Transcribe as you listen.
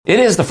It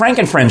is the Frank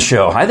and Friends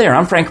show. Hi there,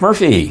 I'm Frank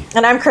Murphy.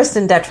 And I'm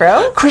Kristen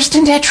Detro.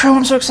 Kristen Detro,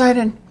 I'm so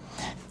excited.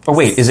 Oh,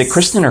 wait, is it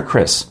Kristen or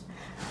Chris?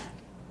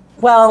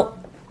 Well...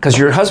 Because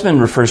your husband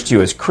refers to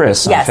you as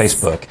Chris on yes,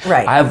 Facebook.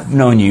 Right. I've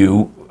known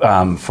you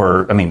I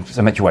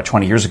met you,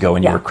 20 years ago,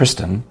 and you were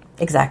Kristen.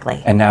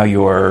 Exactly. And now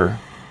you're...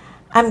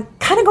 I'm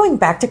kind of going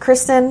back to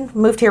Kristen.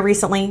 Moved here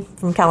recently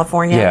from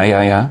California.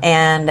 Yeah.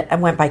 And I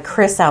went by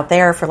Chris out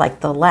there for like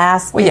the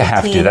last 15, you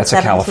have to. That's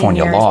a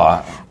California years.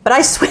 law. But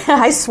I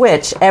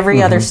switch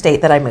every other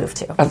state that I move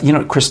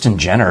to. Kristen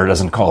Jenner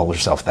doesn't call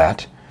herself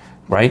that,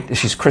 right?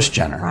 She's Kris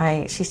Jenner.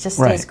 Right. She just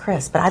stays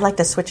Chris. But I'd like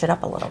to switch it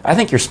up a little bit. I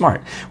think you're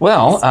smart.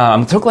 Well,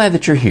 I'm so glad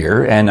that you're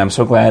here, and I'm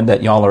so glad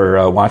that y'all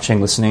are watching,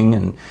 listening,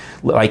 and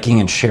liking,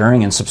 and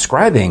sharing, and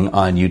subscribing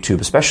on YouTube,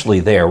 especially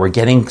there. We're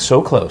getting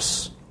so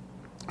close.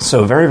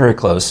 So very, very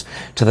close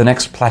to the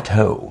next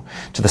plateau,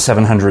 to the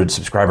 700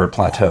 subscriber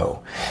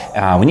plateau.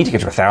 We need to get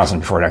to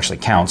 1,000 before it actually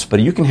counts, but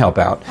you can help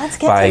out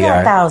by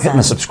hitting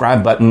the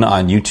subscribe button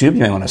on YouTube.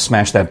 You may want to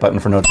smash that button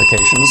for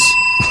notifications.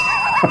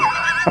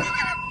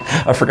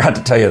 I forgot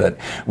to tell you that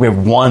we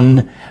have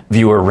one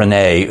viewer,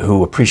 Renee,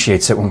 who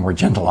appreciates it when we're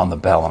gentle on the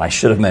bell, and I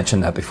should have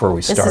mentioned that before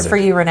we started. This is for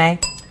you, Renee.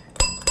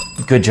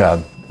 Good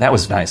job. That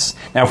was nice.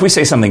 Now, if we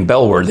say something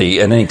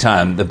bell-worthy at any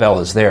time, the bell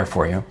is there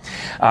for you.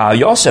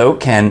 You also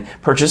can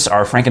purchase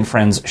our Frank and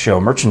Friends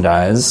show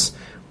merchandise.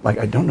 Like,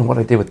 I don't know what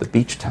I did with the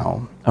beach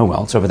towel. Oh,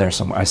 well, it's over there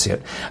somewhere. I see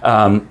it.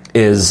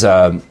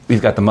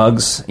 We've got the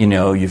mugs,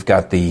 you've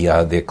got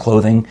the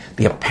clothing,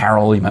 the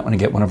apparel. You might want to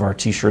get one of our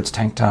T-shirts,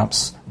 tank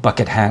tops,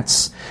 bucket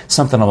hats,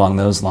 something along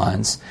those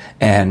lines.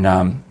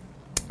 And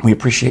we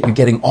appreciate you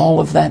getting all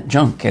of that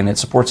junk, and it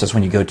supports us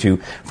when you go to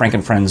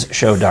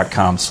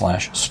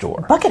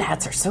frankandfriendsshow.com/store. Bucket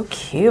hats are so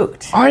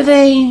cute. Are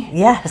they?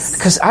 Yes.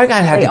 Because I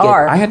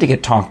had to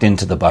get talked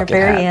into the bucket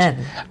hat.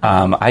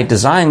 I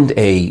designed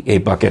a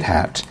bucket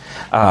hat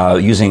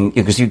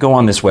because you go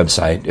on this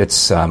website.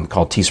 It's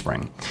called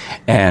Teespring,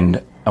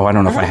 and I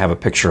don't know if I have a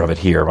picture of it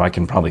here, but I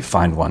can probably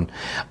find one.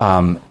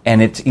 And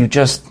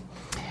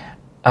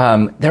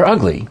they're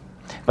ugly,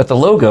 but the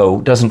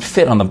logo doesn't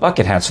fit on the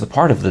bucket hat. So the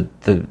part of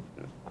the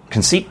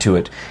conceit to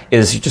it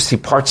is you just see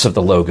parts of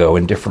the logo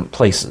in different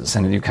places,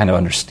 and you kind of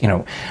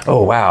understand,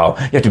 oh wow,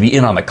 you have to be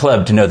in on the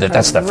club to know that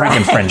that's the Frank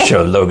and Friends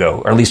show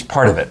logo, or at least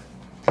part of it.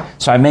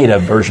 So I made a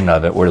version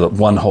of it where the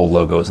one whole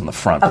logo is in the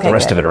front, but the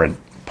rest of it are in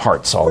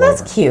parts all over.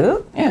 That's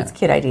cute. Yeah. That's a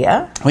cute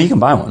idea. Well, you can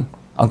buy one.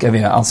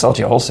 I'll sell it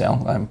to you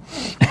wholesale. Aren't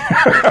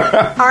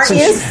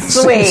you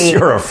sweet? Since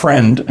you're a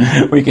friend,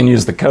 we can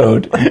use the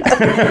code. This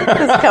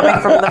is coming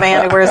from the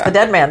man who wears the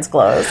dead man's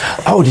clothes.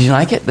 Oh, did you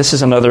like it? This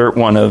is another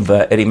one of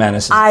Eddie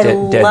Manis's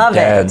dead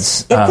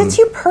dads. It fits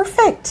you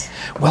perfect.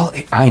 Well,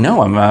 I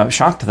know. I'm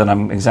shocked that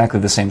I'm exactly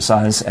the same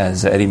size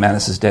as Eddie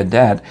Manis's dead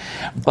dad,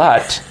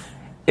 but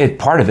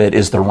part of it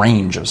is the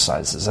range of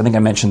sizes. I think I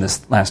mentioned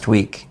this last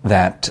week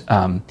that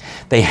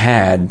they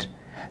had.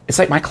 It's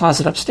like my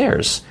closet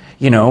upstairs.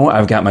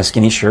 I've got my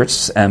skinny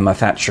shirts and my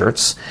fat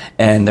shirts,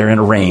 and they're in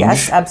a range.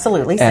 Yes,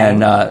 absolutely.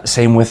 Same. And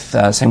same with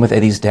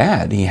Eddie's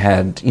dad. He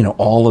had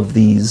all of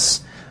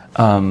these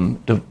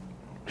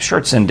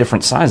shirts in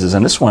different sizes,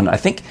 and this one I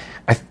think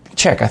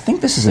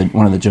this is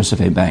one of the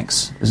Joseph A.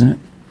 Banks, isn't it?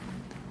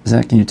 Is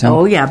that? Can you tell?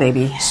 Oh yeah,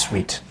 baby.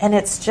 Sweet. And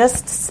it's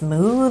just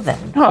smooth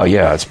and. Oh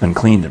yeah, it's been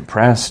cleaned and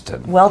pressed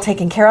and well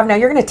taken care of. Now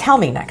you're going to tell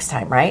me next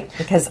time, right?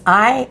 Because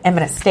I am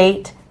an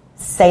estate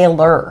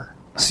sailor.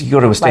 So you go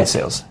to estate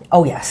sales?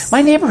 Oh, yes.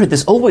 My neighborhood,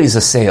 there's always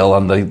a sale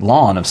on the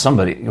lawn of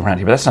somebody around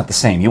here, but that's not the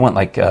same. You want,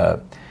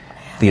 the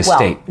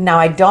estate. Well, now,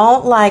 I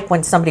don't like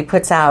when somebody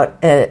puts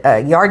out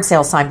a yard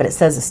sale sign, but it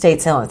says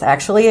estate sale, and it's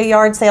actually a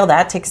yard sale.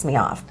 That ticks me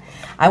off.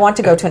 I want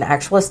to go to an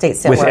actual estate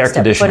sale with where air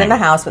conditioning. Put in the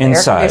house with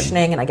inside. Air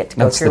conditioning, and I get to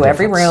go That's through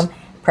every room,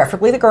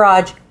 preferably the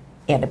garage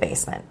and a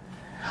basement.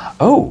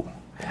 Oh,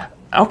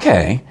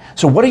 okay.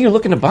 So what are you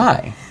looking to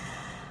buy?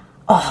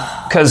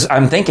 Because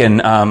I'm thinking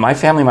my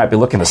family might be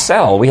looking to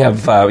sell. We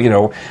have, between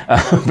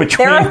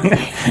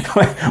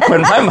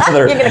when my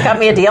mother... You're going to cut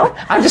me a deal?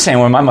 I'm just saying,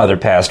 when my mother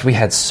passed, we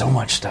had so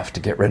much stuff to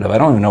get rid of. I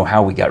don't even know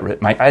how we got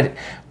rid of it.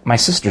 My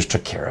sisters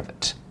took care of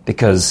it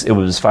because it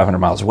was 500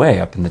 miles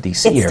away up in the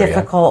D.C. area. It's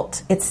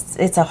difficult.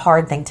 It's a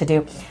hard thing to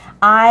do.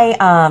 I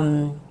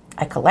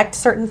collect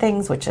certain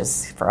things, which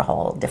is for a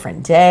whole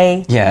different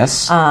day.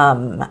 Yes.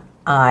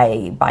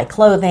 I buy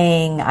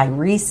clothing, I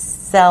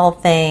resell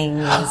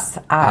things,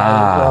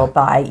 I will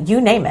buy,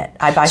 you name it.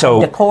 I buy some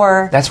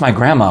decor. That's my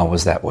grandma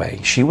was that way.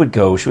 She would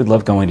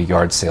love going to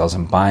yard sales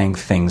and buying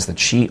things that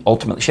she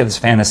had this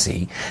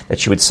fantasy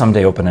that she would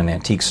someday open an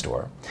antique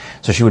store.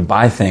 So she would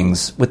buy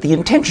things with the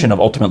intention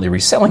of ultimately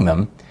reselling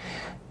them,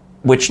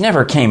 which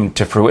never came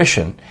to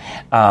fruition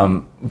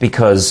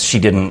because she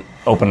didn't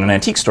open an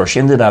antique store. She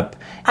ended up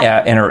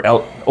in her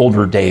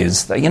older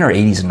days, in her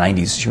 80s and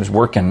 90s, she was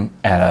working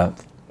at a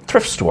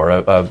thrift store,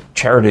 a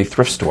charity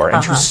thrift store,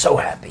 and she was so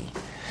happy.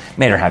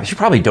 Made her happy. She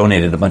probably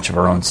donated a bunch of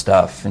her own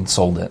stuff and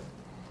sold it.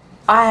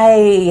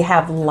 I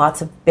have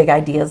lots of big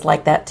ideas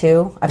like that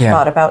too. I've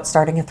thought about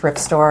starting a thrift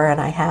store, and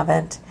I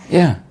haven't.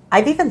 Yeah.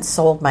 I've even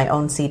sold my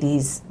own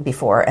CDs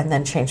before and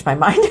then changed my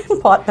mind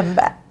and bought them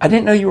back. I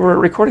didn't know you were a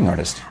recording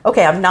artist.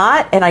 Okay, I'm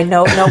not, and I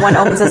know no one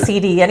owns a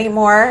CD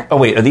anymore. Oh,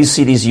 wait, are these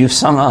CDs you've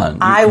sung on?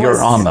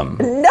 You're on them.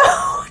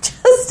 No,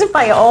 just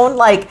my own,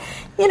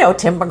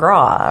 Tim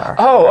McGraw.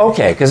 Oh,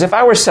 okay, because if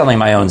I were selling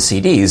my own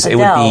CDs, Adele.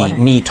 it would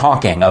be me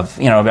talking I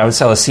would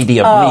sell a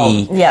CD of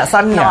me. Yes,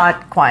 I'm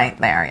not quite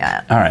there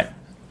yet. All right.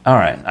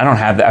 I don't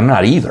have that. I'm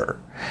not either.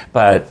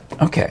 But,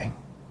 okay.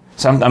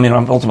 So, I'm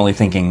ultimately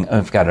thinking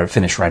I've got to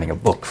finish writing a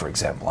book, for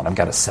example, and I've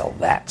got to sell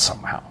that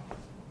somehow.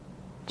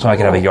 So I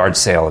could have a yard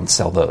sale and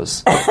sell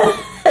those.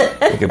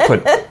 I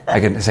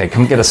could say,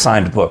 come get a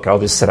signed book. I'll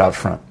just sit out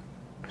front.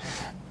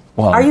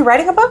 Well, are you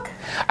writing a book?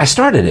 I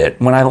started it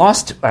when I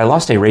lost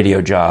a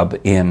radio job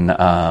in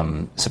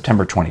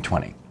September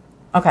 2020.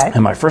 Okay.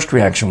 And my first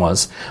reaction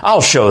was,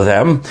 I'll show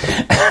them.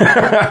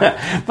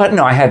 But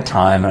no, I had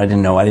time. I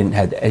didn't know. I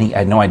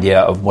had no idea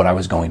of what I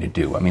was going to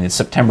do. I mean, it's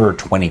September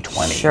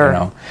 2020.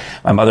 Sure.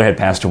 My mother had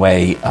passed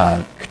away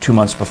 2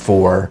 months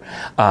before.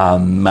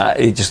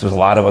 It just was a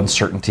lot of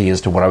uncertainty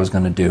as to what I was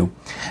going to do.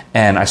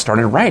 And I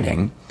started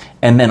writing.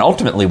 And then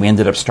ultimately we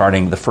ended up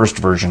starting the first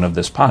version of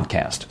this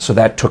podcast. So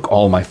that took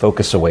all my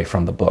focus away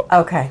from the book.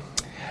 Okay.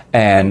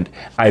 And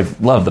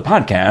I've loved the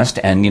podcast,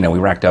 and, we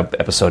racked up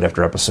episode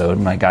after episode,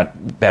 and I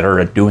got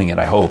better at doing it,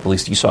 I hope. At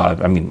least you saw it.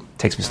 I mean, it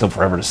takes me still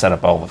forever to set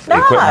up all the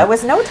equipment. No, it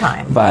was no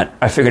time. But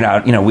I figured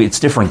out,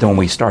 it's different than when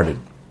we started.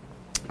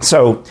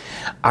 So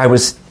I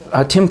was,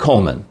 Tim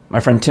Coleman, my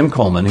friend Tim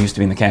Coleman, who used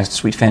to be in the cast of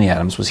Sweet Fanny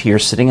Adams, was here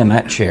sitting in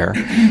that chair,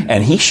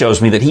 and he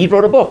shows me that he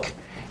wrote a book.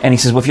 And he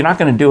says, well, if you're not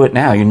going to do it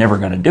now, you're never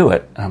going to do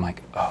it. And I'm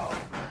like, oh.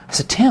 I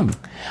said, Tim,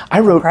 I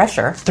wrote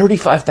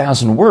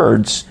 35,000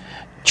 words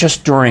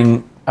just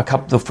during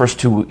the first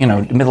two,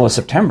 middle of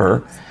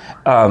September.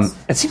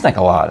 It seems like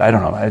a lot. I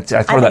don't know.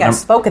 I've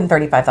spoken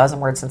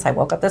 35,000 words since I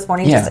woke up this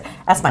morning. Yeah. Just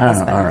ask my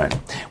husband. All right.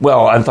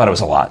 Well, I thought it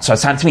was a lot. So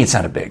to me, it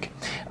sounded big.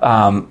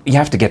 You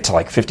have to get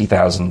to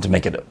 50,000 to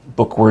make it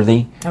book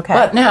worthy. Okay.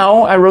 But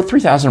now I wrote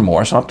 3,000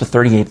 more, so I'm up to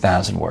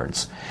 38,000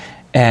 words.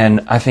 And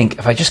I think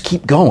if I just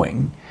keep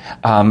going,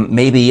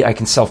 maybe I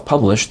can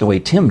self-publish the way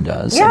Tim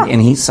does. Yeah. And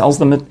he sells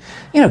them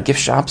at gift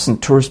shops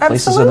and tourist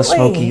places in the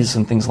Smokies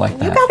and things like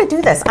that. You got to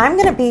do this. I'm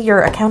going to be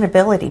your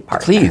accountability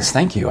partner. Please,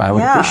 thank you. I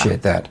would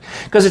appreciate that.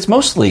 Because it's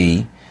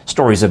mostly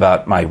stories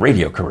about my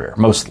radio career,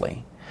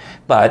 mostly.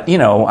 But,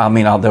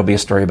 there'll be a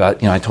story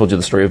about, I told you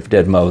the story of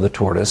Dead Mo, the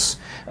tortoise,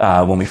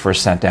 when we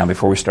first sat down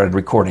before we started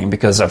recording,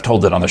 because I've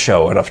told it on the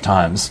show enough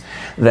times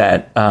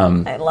that...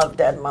 I love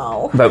Dead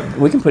Mo. But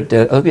we can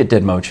there'll be a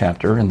Dead Mo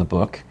chapter in the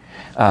book.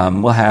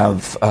 We'll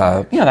have,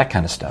 that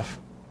kind of stuff.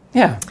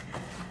 Yeah.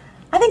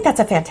 I think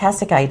that's a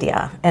fantastic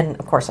idea. And,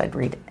 of course, I'd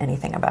read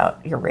anything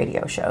about your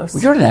radio shows.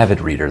 Well, you're an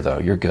avid reader, though.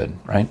 You're good,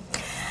 right?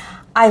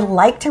 I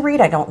like to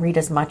read. I don't read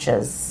as much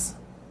as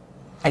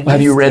I used to.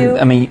 Have you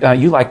read,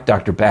 you like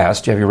Dr.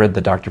 Bass. Have you read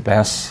the Dr.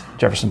 Bass,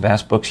 Jefferson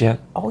Bass books yet?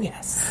 Oh,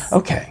 yes.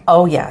 Okay.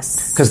 Oh,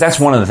 yes. Because that's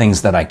one of the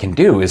things that I can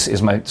do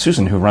is my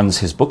Susan, who runs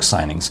his book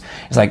signings,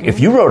 is like, if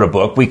you wrote a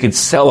book, we could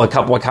sell a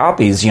couple of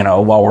copies,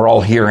 while we're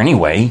all here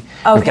anyway.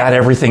 Okay. We've got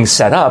everything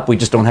set up. We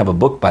just don't have a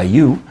book by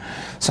you.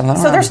 So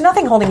there's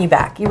nothing holding you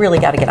back. You really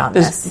got to get on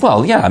this.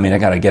 Well, yeah. I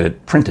got to get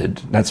it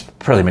printed. That's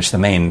pretty much the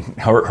main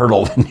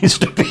hurdle that needs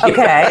to be.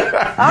 Okay.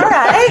 All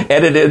right.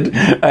 Edited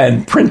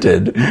and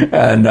printed,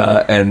 and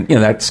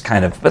that's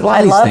kind of. But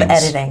I love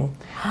editing.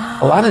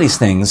 A lot of these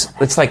things,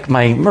 it's like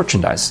my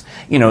merchandise.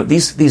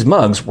 These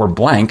mugs were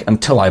blank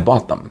until I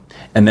bought them,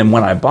 and then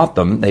when I bought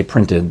them, they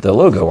printed the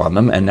logo on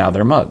them, and now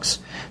they're mugs.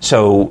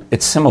 So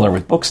it's similar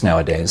with books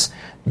nowadays.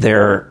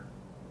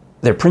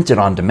 They're printed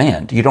on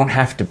demand. You don't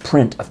have to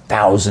print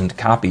 1,000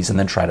 copies and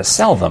then try to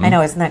sell them. I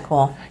know, isn't that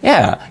cool?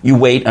 Yeah. You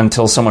wait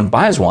until someone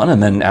buys one,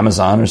 and then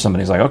Amazon or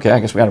somebody's like, okay, I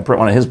guess we got to print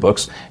one of his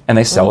books, and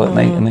they sell it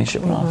and they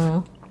ship it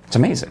off. It's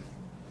amazing.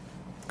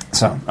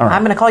 So, all right.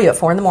 I'm going to call you at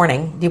 4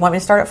 a.m. Do you want me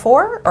to start at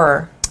 4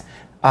 or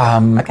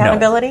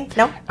accountability?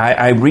 No.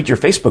 I read your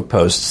Facebook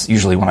posts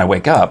usually when I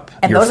wake up.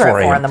 And those are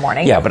at 4 in the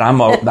morning. Yeah, but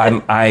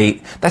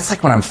that's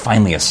like when I'm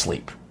finally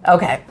asleep.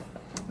 Okay.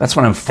 That's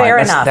when I'm Fair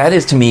enough. That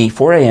is, to me,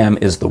 4 a.m.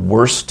 is the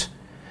worst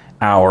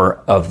hour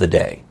of the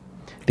day,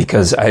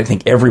 because I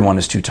think everyone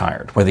is too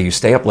tired, whether you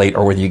stay up late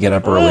or whether you get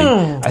up early.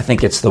 I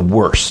think it's the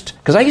worst.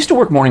 Because I used to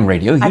work morning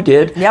radio. You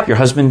did. Yep. Your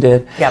husband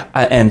did. Yep.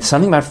 And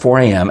something about 4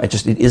 a.m.,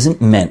 it isn't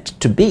meant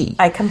to be.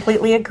 I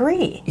completely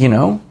agree.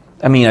 You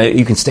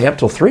can stay up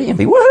till 3 and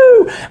be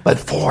woohoo, but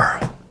 4...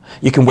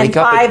 You can wake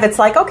up. 5, it's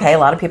like, okay, a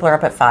lot of people are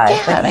up at 5.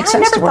 Yeah, it makes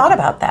sense. I never thought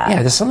about that. Yeah,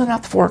 there's something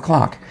about the 4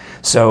 o'clock.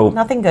 So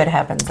nothing good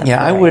happens at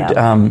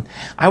 4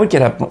 I would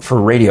get up for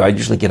radio. I'd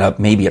usually get up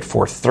maybe at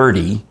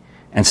 4:30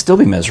 and still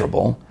be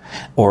miserable,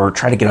 or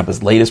try to get up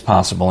as late as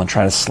possible and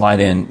try to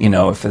slide in.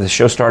 If the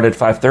show started at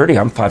 5:30,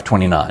 I'm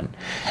 5:29.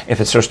 If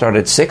the show started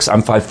at 6,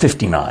 I'm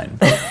 5:59.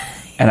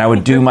 And I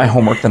would do my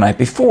homework the night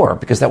before,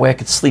 because that way I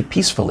could sleep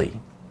peacefully.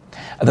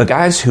 The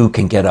guys who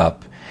can get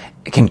up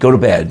can go to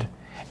bed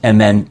and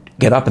then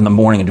get up in the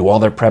morning and do all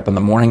their prep in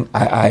the morning.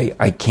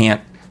 I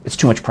can't It's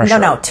too much pressure.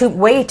 No,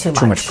 way too much.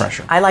 Too much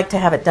pressure. I like to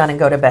have it done and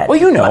go to bed.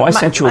 Well, I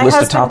sent you a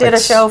list of topics. My husband did a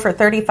show for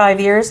 35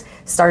 years,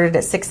 started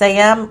at 6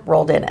 a.m.,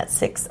 rolled in at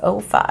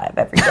 6:05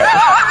 every day.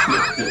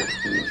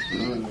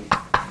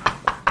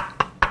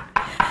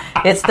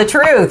 It's the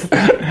truth.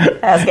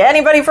 Ask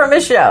anybody from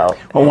his show.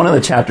 Well, one of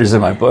the chapters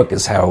in my book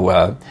is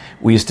how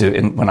we used to,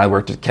 when I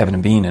worked at Kevin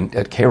and Bean and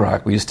at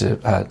K-Rock, we used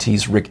to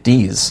tease Rick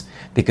Dees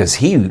because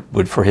he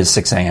would, for his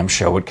 6 a.m.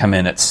 show, would come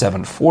in at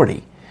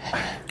 7:40.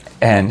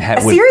 And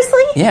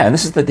seriously? Yeah, and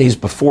this is the days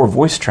before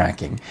voice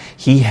tracking.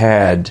 He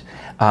had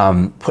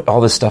put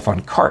all this stuff on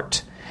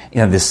cart,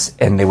 and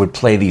they would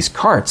play these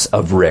carts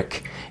of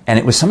Rick,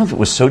 and some of it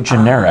was so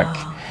generic,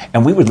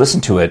 and we would listen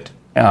to it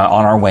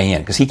on our way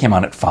in because he came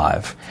on at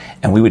 5,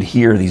 and we would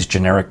hear these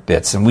generic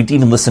bits, and we'd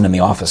even listen in the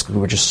office because we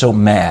were just so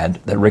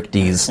mad that Rick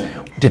Dees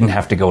didn't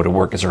have to go to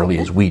work as early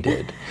as we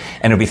did,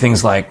 and it'd be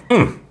things like,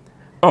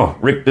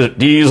 Rick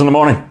Dees in the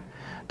morning.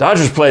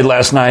 Dodgers played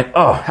last night.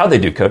 Oh, how'd they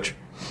do, Coach?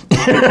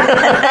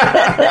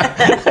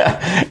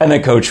 And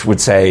then Coach would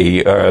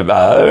say,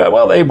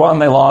 well, they won,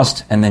 they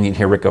lost. And then you'd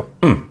hear Rick go,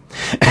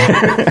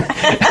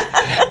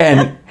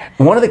 And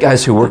one of the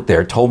guys who worked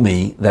there told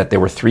me that there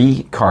were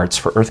 3 carts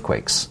for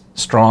earthquakes.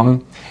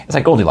 Strong, it's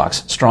like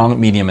Goldilocks, strong,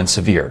 medium, and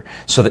severe.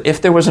 So that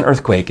if there was an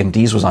earthquake and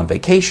Dees was on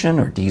vacation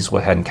or Dees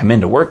hadn't come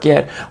into work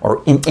yet,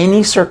 or in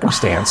any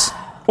circumstance,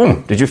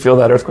 did you feel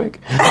that earthquake?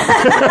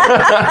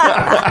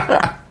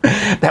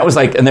 That was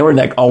like, and they were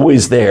like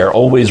always there,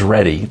 always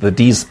ready, the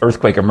Dees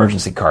earthquake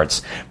emergency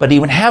carts. But he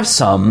would have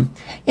some,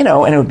 and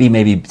it would be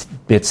maybe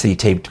bits that he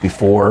taped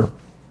before,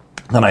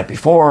 the night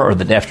before, or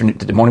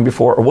the morning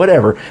before, or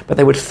whatever. But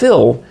they would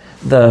fill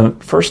the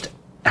first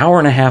hour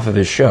and a half of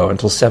his show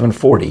until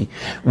 7:40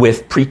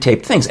 with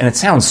pre-taped things. And it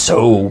sounds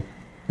so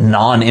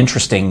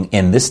non-interesting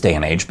in this day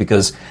and age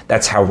because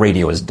that's how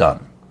radio is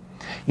done.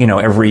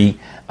 Every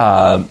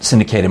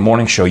syndicated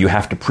morning show, you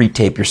have to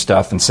pre-tape your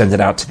stuff and send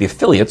it out to the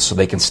affiliates so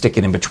they can stick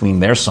it in between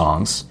their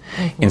songs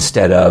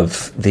instead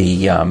of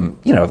the,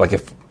 like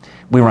if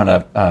we run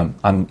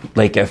on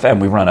Lake FM,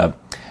 we run a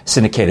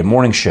syndicated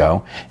morning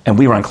show and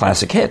we run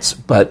classic hits,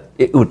 but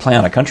it would play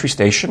on a country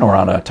station or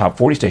on a top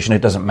 40 station.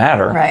 It doesn't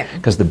matter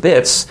because the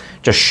bits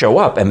just show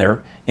up and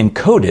they're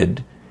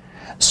encoded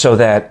so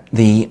that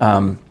the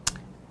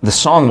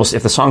song will,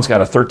 if the song's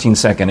got a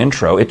 13-second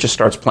intro, it just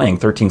starts playing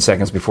 13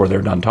 seconds before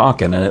they're done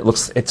talking, and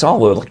it's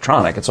all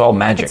electronic. It's all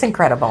magic. It's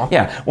incredible.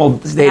 Yeah. Well,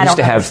 they I used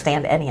to don't have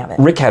understand any of it.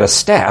 Rick had a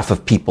staff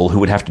of people who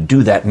would have to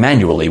do that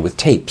manually with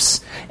tapes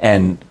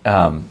and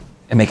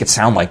make it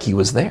sound like he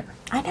was there.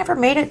 I never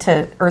made it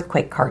to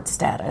earthquake cart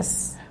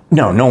status.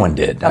 No one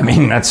did. I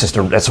mean, that's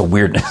a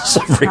weirdness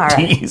of Rick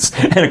Dees,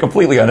 and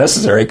completely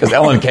unnecessary because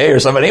Ellen Kay or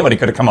anybody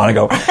could have come on and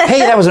go, "Hey,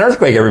 that was an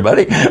earthquake,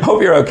 everybody.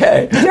 Hope you're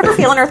okay." Did you ever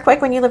feel an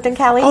earthquake when you lived in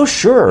Cali? Oh,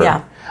 sure.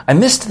 Yeah. I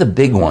missed the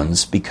big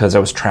ones because I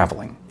was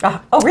traveling.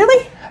 Oh,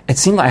 really? It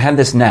seemed like I had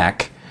this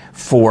knack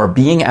for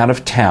being out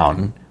of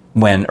town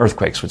when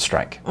earthquakes would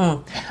strike.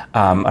 And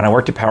I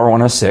worked at Power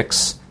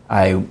 106.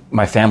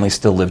 My family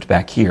still lived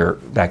back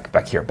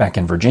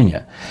in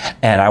Virginia,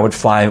 and I would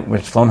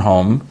flown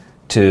home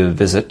to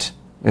visit.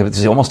 It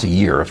was almost a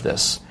year of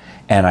this,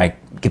 and I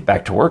get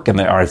back to work,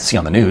 and I see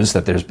on the news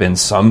that there's been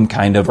some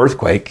kind of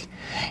earthquake,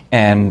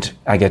 and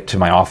I get to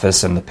my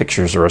office, and the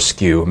pictures are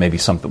askew. Maybe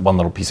one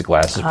little piece of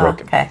glass is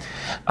broken. Okay.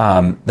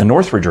 The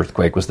Northridge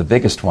earthquake was the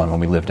biggest one when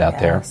we lived out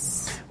there.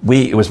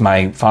 It was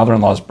my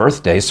father-in-law's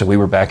birthday, so we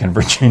were back in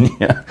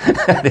Virginia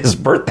at his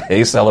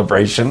birthday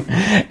celebration,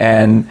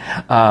 and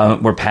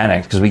we're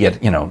panicked because we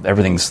get,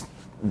 everything's.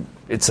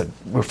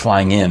 We're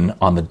flying in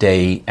on the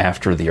day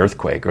after the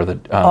earthquake or the.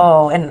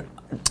 And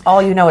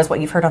all you know is what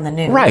you've heard on the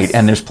news, right?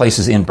 And there's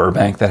places in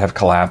Burbank that have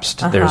collapsed.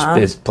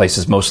 There's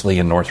places mostly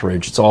in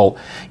Northridge. It's all,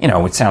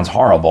 it sounds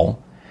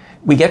horrible.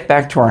 We get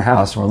back to our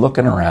house and we're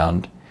looking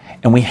around,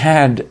 and we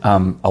had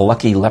a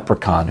lucky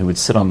leprechaun who would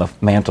sit on the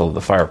mantle of the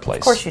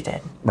fireplace. Of course you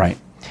did. Right.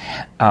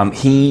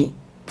 He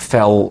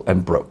fell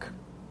and broke.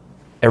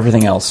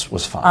 Everything else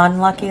was fine.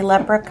 Unlucky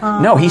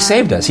leprechaun? No, he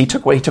saved us. He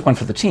took one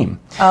for the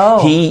team.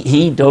 Oh.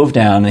 He dove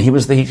down, and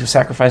he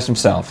sacrificed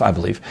himself, I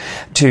believe,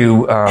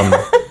 to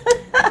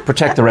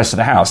protect the rest of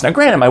the house. Now,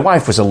 granted, my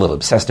wife was a little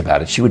obsessed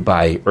about it. She would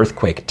buy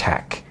earthquake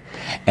tack,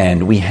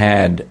 and we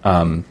had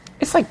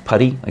it's like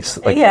putty,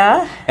 like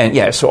yeah, and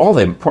yeah. So all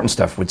the important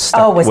stuff was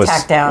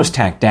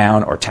tacked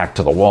down or tacked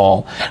to the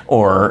wall,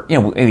 or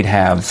we'd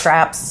have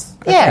straps,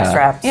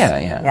 straps,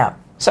 yeah.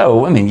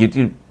 So I mean,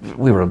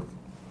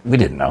 we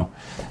didn't know.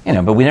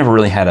 But we never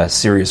really had a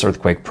serious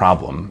earthquake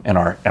problem in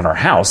our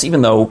house,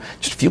 even though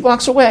just a few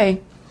blocks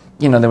away,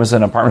 there was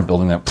an apartment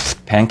building that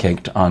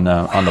pancaked on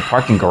the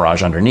parking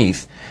garage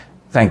underneath.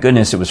 Thank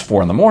goodness it was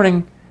 4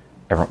 a.m.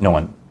 No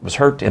one was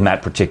hurt in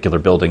that particular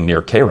building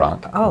near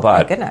K-Rock. Oh,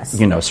 thank goodness.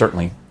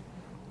 Certainly.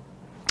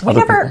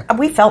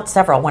 We felt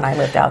several when I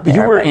lived out there.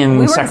 You were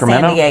in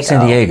Sacramento?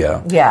 San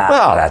Diego. Yeah.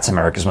 Well, that's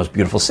America's most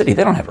beautiful city.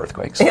 They don't have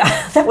earthquakes.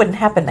 Yeah, that wouldn't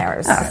happen there.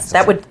 It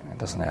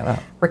doesn't add up.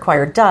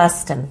 Require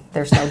dust, and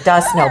there's no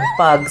dust, no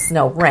bugs,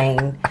 no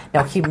rain,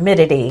 no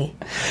humidity.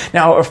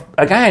 Now,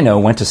 a guy I know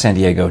went to San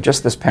Diego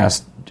just this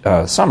past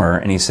summer,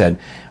 and he said,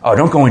 "Oh,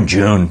 don't go in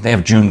June. They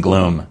have June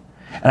gloom."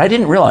 And I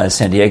didn't realize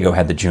San Diego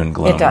had the June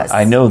gloom. It does.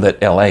 I know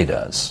that LA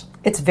does.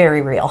 It's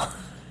very real.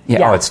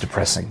 Yeah. Oh, it's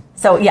depressing.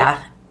 So,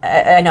 yeah,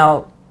 I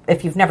know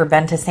if you've never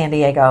been to San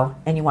Diego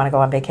and you want to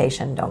go on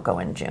vacation, don't go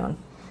in June.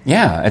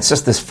 Yeah, it's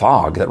just this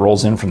fog that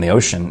rolls in from the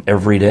ocean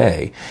every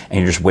day, and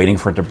you're just waiting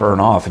for it to burn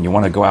off, and you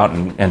want to go out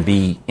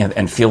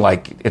and feel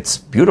like it's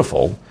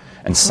beautiful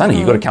and sunny.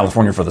 You go to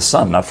California for the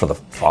sun, not for the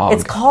fog.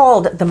 It's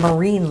called the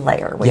marine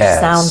layer, which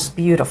sounds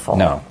beautiful.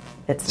 No.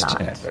 It's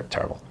not. They're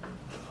terrible.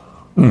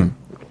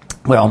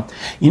 Well,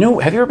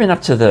 have you ever been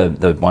up to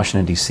the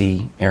Washington,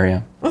 D.C.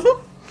 area?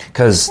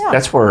 Because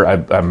that's where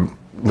I'm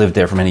lived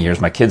there for many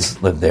years. My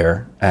kids lived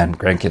there, and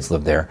grandkids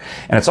lived there.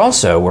 And it's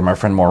also where my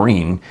friend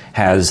Maureen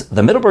has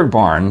the Middleburg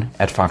Barn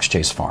at Fox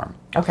Chase Farm.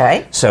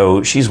 Okay.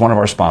 So she's one of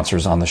our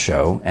sponsors on the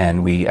show,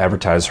 and we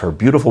advertise her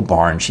beautiful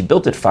barn. She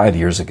built it 5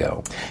 years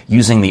ago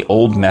using the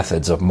old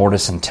methods of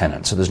mortise and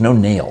tenon. So there's no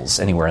nails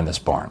anywhere in this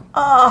barn.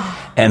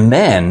 And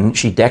then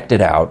she decked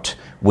it out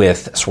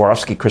with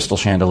Swarovski crystal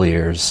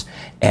chandeliers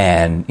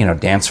and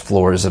dance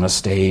floors and a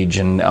stage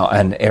and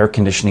air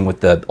conditioning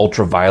with the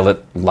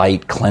ultraviolet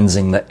light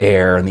cleansing the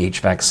air and the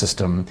HVAC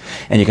system.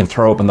 And you can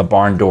throw open the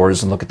barn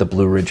doors and look at the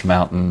Blue Ridge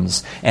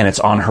Mountains. And it's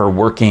on her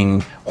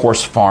working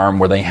horse farm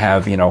where they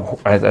have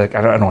I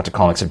don't know what to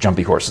call them except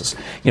jumpy horses.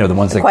 The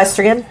ones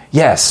Equestrian?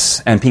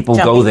 Yes, and people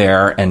go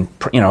there and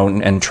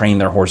and train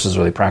their horses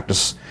or they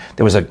practice.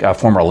 There was a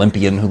former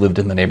Olympian who lived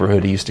in the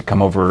neighborhood. He used to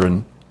come over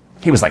and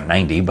he was like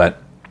 90,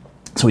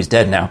 so he's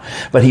dead now.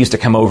 But he used to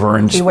come over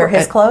and... Do you wear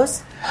his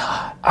clothes?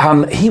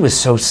 He was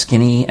so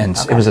skinny, and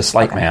it was a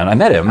slight man. I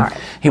met him. Right.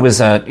 He was,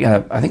 I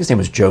think his name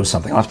was Joe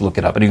something. I'll have to look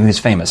it up. But he was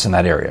famous in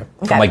that area.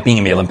 From being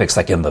in the Olympics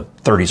in the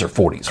 30s or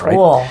 40s, right?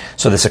 Cool.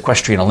 So this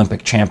equestrian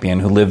Olympic champion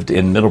who lived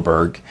in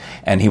Middleburg,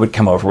 and he would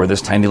come over with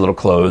his tiny little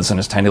clothes and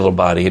his tiny little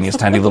body and his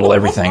tiny little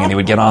everything, and he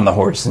would get on the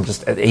horse and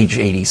just at age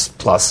 80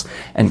 plus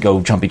and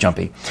go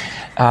jumpy.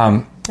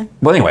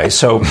 Well, anyway,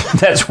 so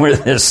that's where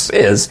this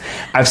is.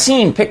 I've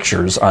seen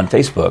pictures on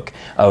Facebook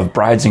of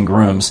brides and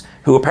grooms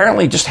who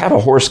apparently just have a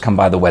horse come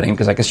by the wedding,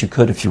 because I guess you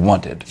could if you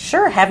wanted.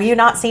 Sure. Have you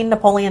not seen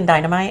Napoleon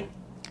Dynamite?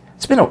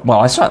 It's been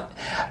I saw...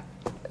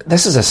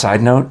 This is a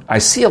side note. I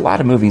see a lot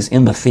of movies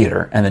in the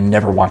theater and then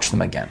never watch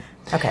them again.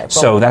 Okay. Well,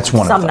 so that's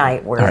one of them. Some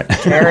night where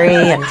Jerry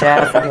and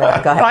Jeff... Go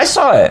ahead. I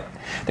saw it.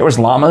 There was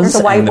llamas.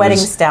 There's a white wedding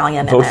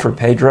stallion Vote in it. for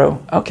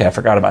Pedro. Okay, I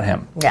forgot about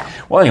him. Yeah.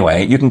 Well,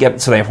 anyway, you can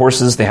get... So they have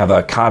horses. They have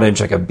a cottage,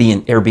 like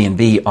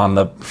Airbnb on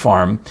the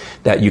farm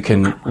that you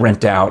can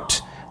rent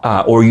out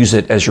or use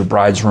it as your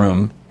bride's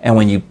room. And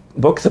when you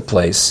book the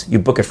place, you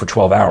book it for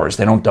 12 hours.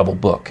 They don't double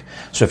book.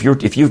 So if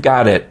you've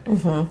got it...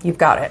 You've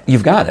got it.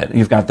 You've got it.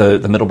 You've got the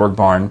Middleburg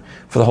Barn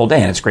for the whole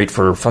day. And it's great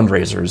for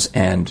fundraisers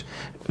and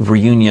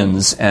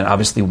reunions and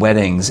obviously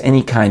weddings,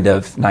 any kind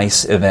of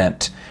nice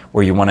event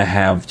where you want to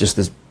have just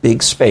this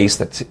big space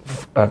that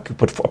could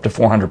put up to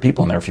 400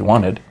 people in there if you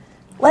wanted.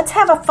 Let's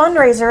have a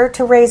fundraiser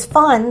to raise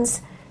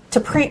funds to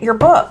print your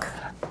book.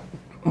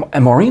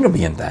 And Maureen will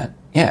be in that.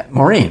 Yeah,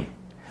 Maureen,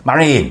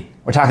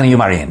 we're talking to you,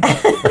 Maureen.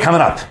 We're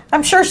coming up.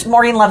 I'm sure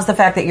Maureen loves the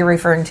fact that you're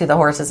referring to the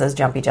horses as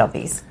jumpy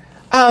jumpies.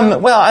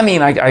 Well, I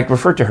mean, I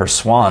referred to her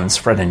swans,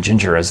 Fred and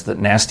Ginger, as the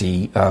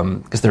nasty,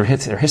 because they're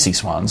hissy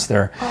swans.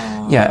 They're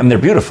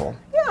beautiful.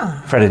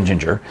 Yeah. Fred and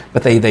Ginger,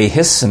 but they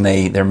hiss and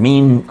they're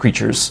mean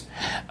creatures.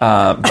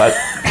 But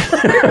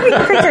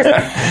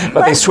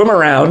they swim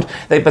around.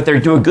 But they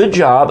do a good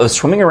job of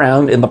swimming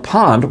around in the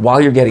pond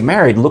while you're getting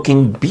married,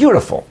 looking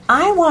beautiful.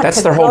 I want That's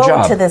to their whole go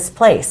job. to this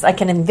place. I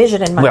can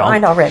envision it in my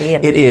mind already.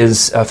 It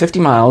is 50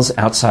 miles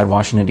outside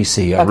Washington,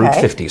 D.C., Route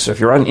 50. So if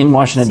you're in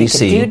Washington,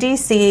 D.C. You could do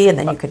D.C., and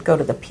then you could go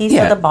to the piece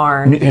of the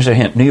barn. Here's a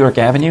hint. New York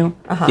Avenue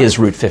is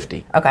Route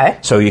 50. Okay.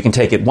 So you can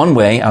take it one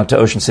way out to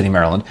Ocean City,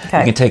 Maryland. Okay.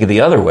 You can take it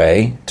the other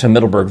way to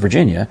Middleburg,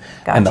 Virginia.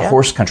 Gotcha. And the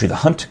horse country, the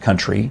hunt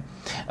country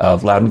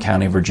of Loudoun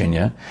County,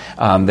 Virginia.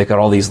 They've got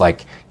all these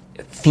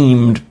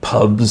themed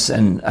pubs,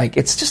 and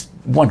it's just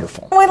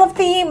wonderful. Oh, I love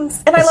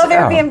themes, and I love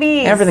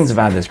Airbnbs. Everything's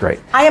about this great.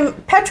 I am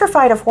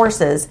petrified of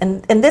horses,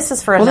 and this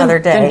is for another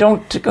day. Then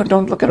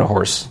don't look at a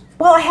horse.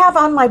 Well, I have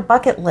on my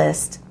bucket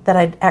list that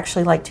I'd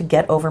actually like to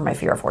get over my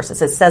fear of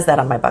horses. It says that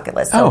on my bucket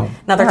list. So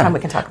another time we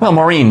can talk about it. Well,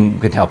 Maureen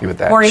could help you with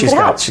that. Maureen could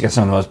help. She's got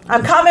some of the most...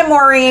 I'm coming,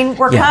 Maureen.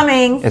 We're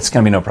coming. It's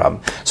going to be no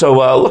problem. So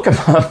look them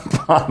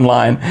up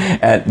online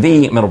at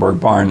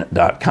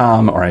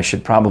themiddleburgbarn.com, or I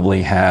should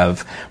probably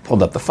have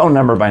pulled up the phone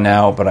number by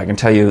now, but I can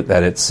tell you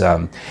that it's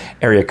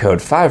area code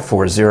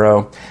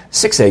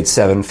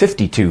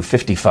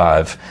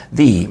 540-687-5255,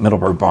 The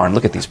Middleburg Barn.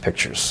 Look at these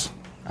pictures.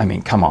 I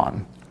mean, come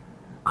on.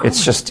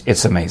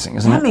 It's amazing,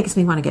 isn't it? That makes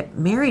me want to get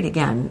married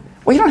again.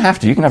 Well, you don't have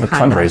to. You can have a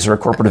fundraiser, a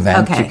corporate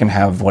event. Okay. You can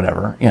have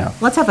whatever,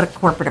 Let's have a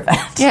corporate event.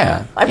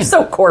 Yeah. I'm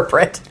so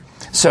corporate.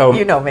 So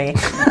you know me.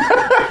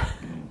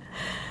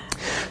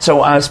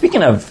 So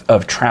speaking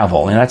of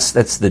travel, and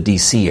that's the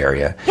D.C.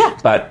 area. Yeah.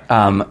 But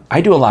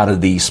I do a lot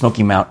of the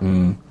Smoky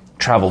Mountain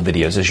travel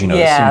videos, as you know,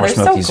 yeah, the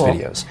Seymour Smokies so cool.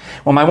 videos.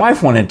 Well, my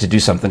wife wanted to do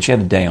something. She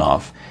had a day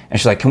off, and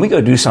she's like, "Can we go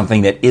do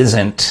something that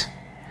isn't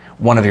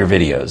one of your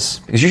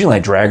videos? Because usually I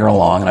drag her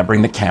along and I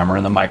bring the camera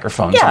and the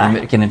microphone. So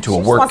we get into she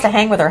just wants to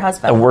hang with her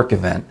husband. A work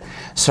event.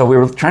 So we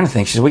were trying to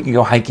think. She said, we could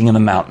go hiking in the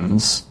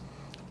mountains.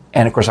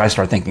 And of course I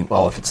started thinking,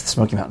 well, if it's the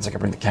Smoky Mountains, I could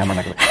bring the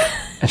camera.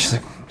 And she's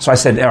like, so I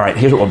said, all right,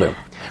 here's what we'll do.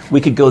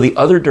 We could go the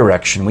other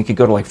direction. We could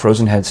go to like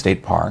Frozen Head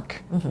State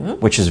Park,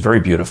 which is very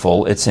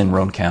beautiful. It's in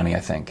Roane County, I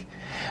think.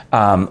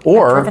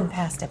 Or I've driven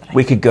past it, but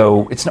we could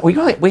go. It's not.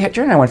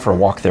 Jerry and I went for a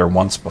walk there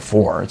once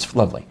before. It's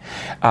lovely.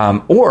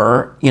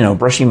 Or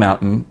Brushy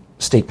Mountain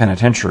State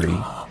Penitentiary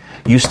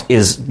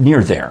is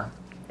near there,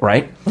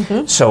 right?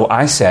 So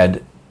I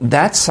said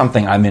that's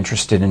something I'm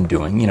interested in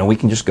doing. We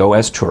can just go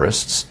as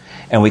tourists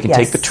and we can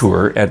take the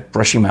tour at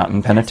Brushy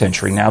Mountain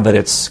Penitentiary now that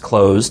it's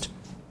closed.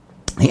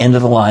 The end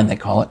of the line, they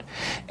call it,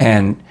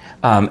 and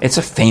it's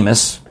a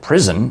famous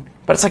prison.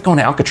 But it's like going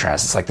to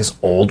Alcatraz. It's like this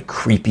old,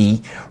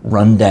 creepy,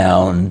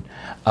 rundown.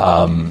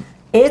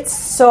 It's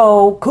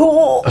so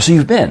cool. Oh, so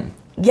you've been?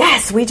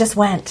 Yes, we just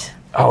went.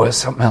 Oh, it's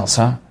something else,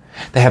 huh?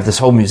 They have this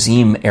whole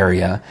museum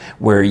area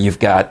where you've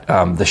got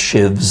the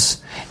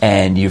shivs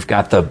and you've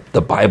got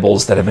the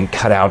Bibles that have been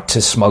cut out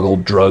to smuggle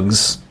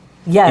drugs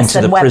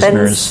into the weapons.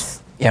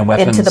 Prisoners. Yeah,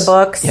 weapons. Into the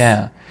books.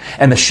 Yeah.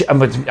 And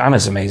I'm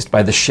as amazed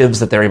by the shivs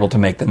that they're able to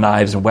make, the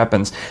knives and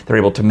weapons they're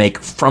able to make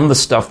from the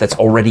stuff that's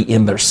already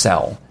in their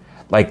cell.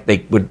 Like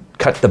they would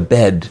cut the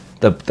bed,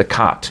 the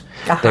cot.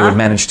 They would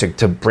manage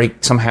to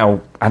break somehow,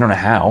 I don't know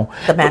how.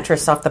 The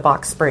mattress off the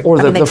box spring. Or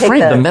the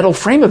frame, the metal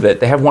frame of it.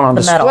 They have one on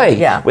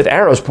display with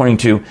arrows pointing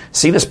to,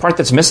 see this part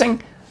that's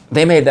missing?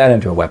 They made that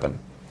into a weapon.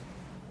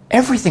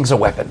 Everything's a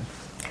weapon.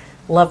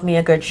 Love me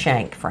a good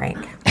shank,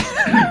 Frank.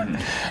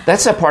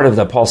 That's a part of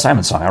the Paul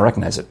Simon song. I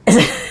recognize it.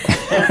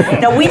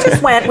 No, we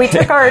just went. We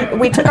took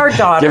our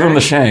daughter. Give him the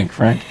shank,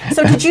 Frank.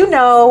 So did you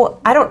know?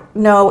 I don't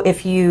know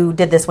if you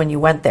did this when you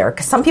went there,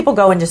 because some people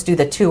go and just do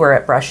the tour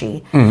at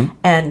Brushy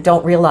and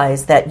don't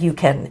realize that you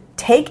can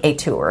take a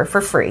tour for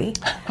free.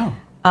 Oh.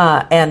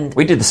 And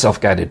we did the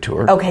self-guided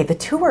tour. Okay, the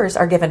tours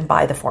are given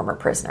by the former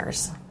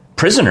prisoners.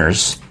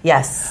 Prisoners?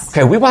 Yes.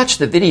 Okay, we watched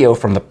the video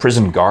from the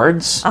prison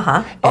guards,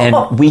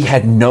 and we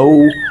had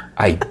no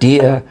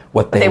idea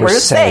what they were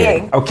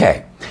saying.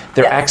 Okay,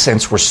 their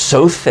accents were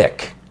so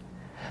thick.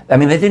 I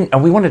mean, they didn't.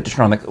 We wanted to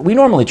turn on we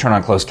normally turn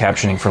on closed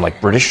captioning for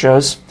like British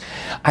shows.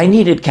 I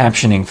needed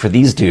captioning for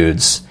these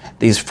dudes.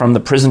 These from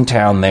the prison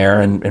town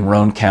there in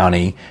Roane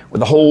County, where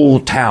the whole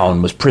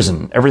town was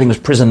prison. Everything was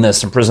prison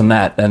this and prison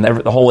that, and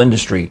the whole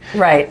industry.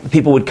 Right.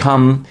 People would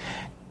come.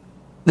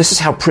 This is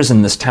how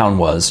prison this town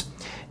was.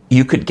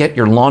 You could get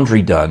your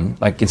laundry done,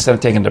 like instead of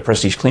taking it to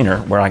Prestige Cleaner,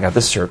 where I got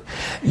this shirt,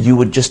 you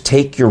would just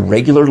take your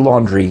regular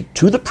laundry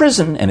to the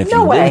prison, and if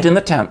you lived in the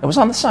town, it was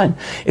on the sign,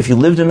 if you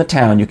lived in the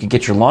town, you could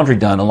get your laundry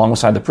done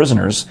alongside the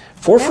prisoners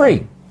for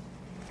free.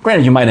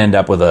 Granted, you might end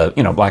up with a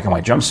black and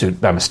white jumpsuit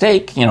by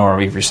mistake,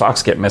 or if your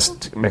socks get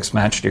mixed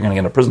matched, you're going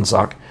to get a prison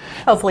sock.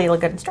 Hopefully you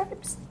look good in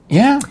stripes.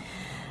 Yeah.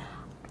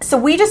 So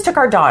we just took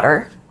our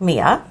daughter,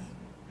 Mia.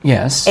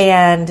 Yes.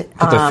 And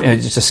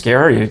just to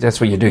scare her,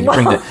 that's what you do.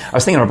 I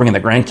was thinking of bringing the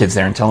grandkids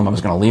there and telling them I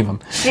was going to leave them.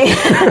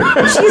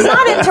 She's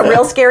not into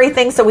real scary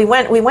things, so we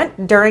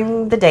went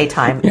during the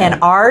daytime,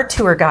 and our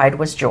tour guide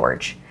was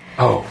George.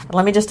 Oh.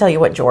 Let me just tell you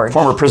what George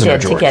former prisoner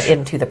did George. To get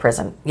into the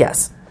prison.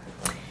 Yes.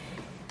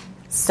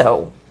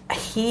 So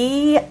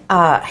he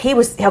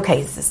was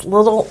he's this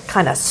little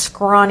kind of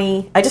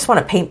scrawny. I just want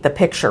to paint the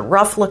picture.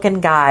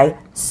 Rough-looking guy,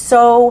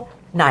 so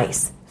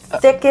nice,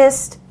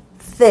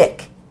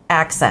 thick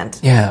accent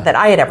that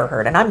I had ever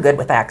heard, and I'm good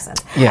with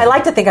accents. I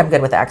like to think I'm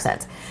good with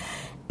accents.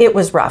 It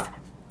was rough.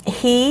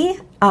 He,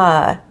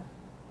 I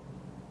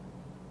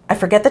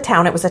forget the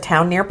town. It was a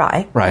town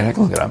nearby. Right, I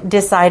can look it up.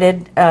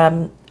 Decided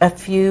a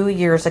few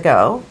years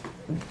ago,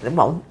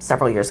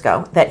 several years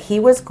ago, that he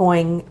was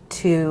going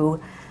to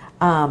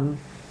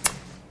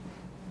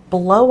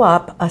blow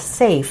up a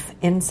safe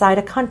inside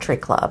a country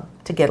club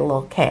to get a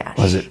little cash.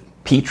 Was it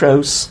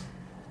Petros?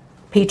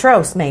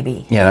 Petros,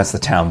 maybe. Yeah, that's the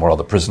town where all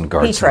the prison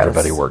guards and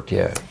everybody worked,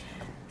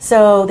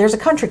 So there's a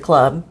country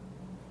club.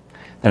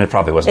 And it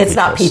probably wasn't It's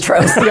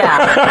Petros. not Petros,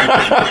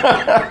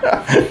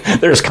 yeah.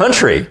 There's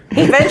country.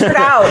 He ventured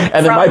out.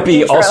 And there might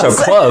be Petros.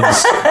 also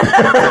clubs.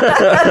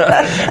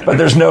 But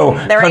there's no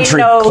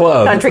country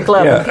club. Country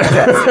club in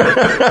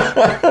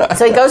Petros.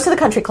 So he goes to the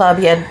country club.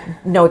 He had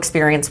no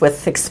experience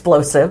with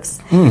explosives.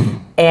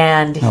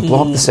 And he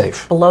blow up the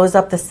safe. Blows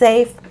up the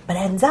safe, but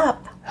ends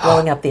up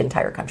blowing up the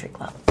entire country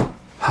club.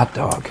 Hot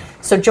dog.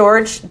 So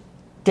George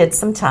did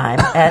some time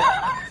at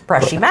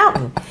Brushy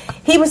Mountain.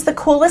 He was the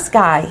coolest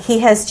guy. He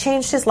has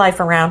changed his life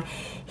around.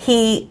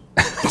 To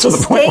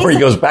the point where he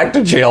goes back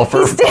to jail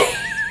for...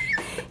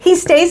 He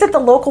stays at the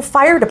local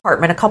fire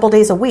department a couple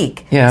days a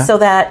week so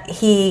that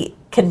he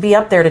can be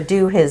up there to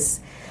do his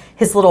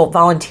little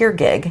volunteer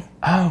gig,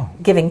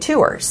 giving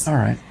tours. All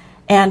right.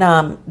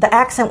 And the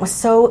accent was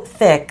so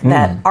thick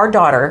that our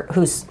daughter,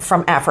 who's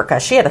from Africa,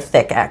 she had a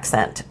thick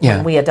accent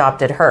when we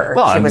adopted her.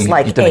 Well, she was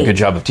like you did 8. a good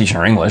job of teaching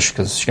her English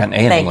because she got an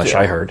A in English,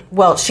 I heard.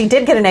 Well, she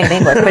did get an A in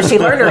English, but she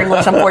learned her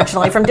English,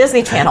 unfortunately, from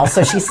Disney Channel.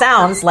 So she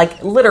sounds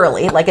like,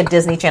 literally, like a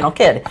Disney Channel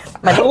kid.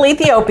 My little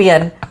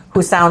Ethiopian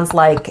who sounds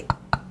like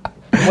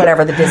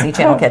whatever the Disney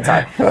Channel kids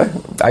are.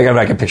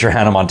 I can picture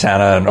Hannah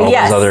Montana and all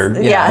those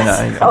other...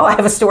 Yes. Oh, I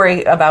have a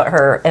story about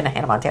her in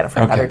Hannah Montana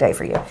for another day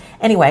for you.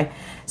 Anyway,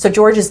 so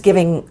George is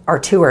giving our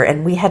tour,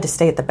 and we had to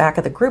stay at the back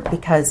of the group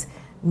because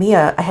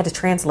Mia, I had to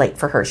translate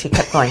for her. She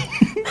kept going,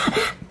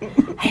 Mama,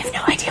 I have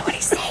no idea what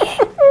he's saying.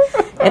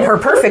 In her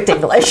perfect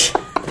English.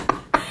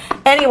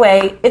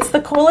 Anyway, it's the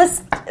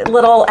coolest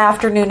little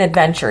afternoon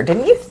adventure,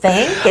 didn't you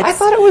think? I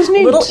thought it was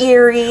neat. A little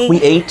eerie.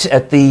 We ate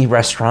at the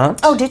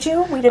restaurant. Oh, did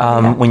you? We didn't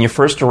do that. When you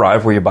first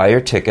arrive, where you buy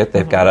your ticket,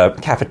 they've got a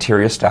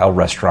cafeteria-style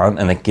restaurant,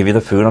 and they give you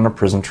the food on a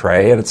prison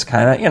tray, and it's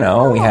kind of,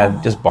 we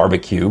had just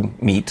barbecue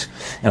meat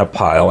in a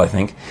pile, I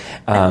think.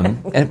 They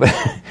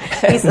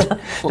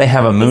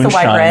have a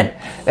moonshine.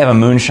 They have a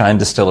moonshine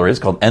distillery. It's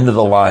called End of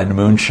the Line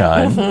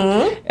Moonshine,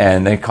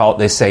 and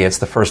they say it's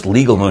the first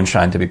legal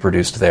moonshine to be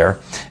produced there.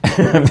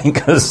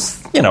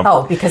 Because,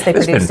 because they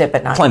produced it,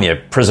 but not... plenty of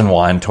prison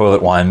wine,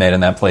 toilet wine made in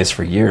that place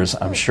for years,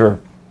 I'm sure.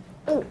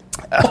 But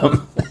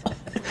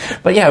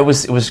yeah, it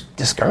was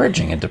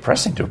discouraging and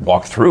depressing to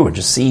walk through and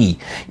just see,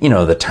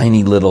 the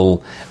tiny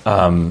little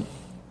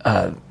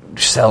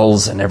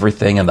cells and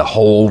everything, and the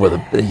hole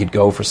where you'd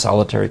go for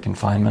solitary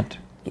confinement.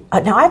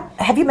 Now,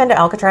 have you been to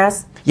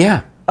Alcatraz?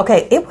 Yeah.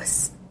 Okay, it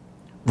was...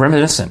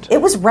 Reminiscent.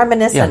 It was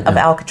reminiscent of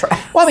Alcatraz.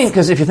 Well, I mean,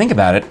 because if you think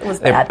about it, was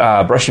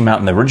bad. Brushy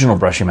Mountain, the original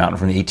Brushy Mountain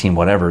from the 18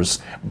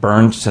 whatevers,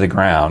 burned to the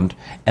ground,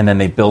 and then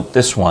they built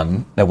this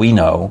one that we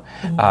know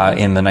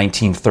in the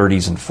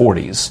 1930s and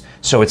 40s.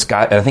 So it's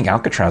got, I think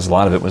Alcatraz, a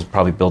lot of it was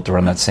probably built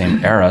around that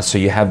same era. So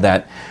you have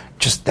that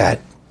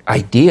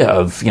idea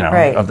of,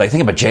 of like,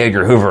 think about J.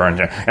 Edgar Hoover and,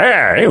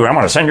 hey, I'm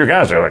going to send you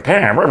guys to the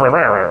camp,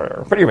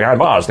 pretty behind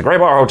boss, the Gray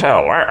Bar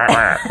Hotel. What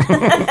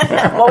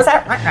was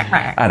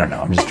that? I don't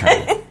know. I'm just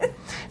trying to...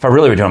 If I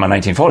really were doing my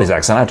 1940s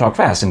accent, I'd talk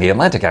fast in the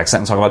Atlantic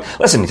accent and talk about,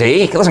 listen,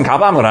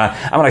 cop, I'm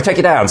gonna take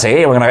you down.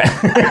 See, we're gonna.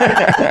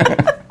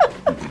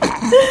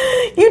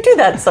 You do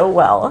that so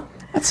well.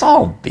 That's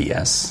all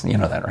BS. You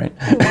know that, right?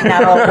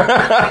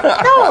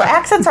 No,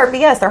 accents are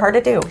BS. They're hard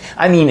to do.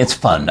 I mean, it's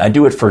fun. I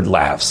do it for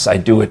laughs. I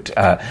do it.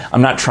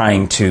 I'm not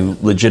trying to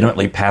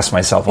legitimately pass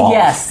myself off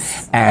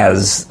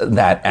as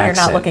that accent.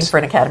 You're not looking for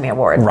an Academy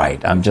Award.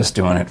 Right. I'm just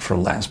doing it for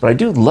laughs. But I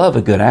do love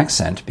a good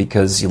accent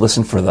because you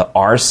listen for the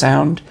R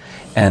sound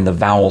and the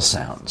vowel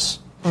sounds.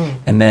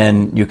 And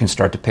then you can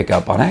start to pick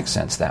up on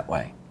accents that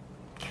way.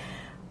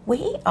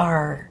 We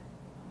are...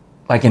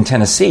 Like in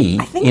Tennessee,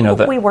 I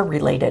think we were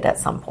related at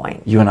some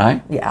point. You and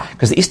I? Yeah.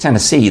 Because East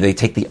Tennessee, they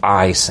take the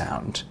I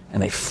sound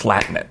and they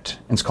flatten it.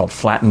 It's called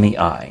flatten the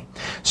I.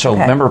 So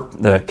remember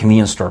the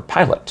convenience store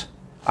Pilot?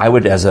 I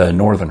would, as a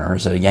northerner,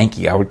 as a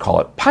Yankee, I would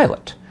call it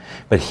Pilot.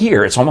 But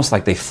here, it's almost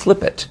like they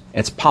flip it.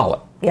 It's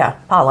Pollitt. Yeah,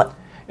 Pollitt.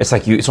 It's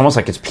like it's almost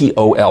like it's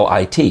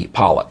P-O-L-I-T,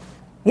 Pollitt.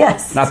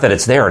 Yes. Not that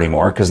it's there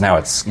anymore, because now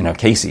it's,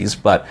 Casey's.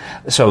 But,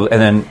 and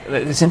then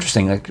it's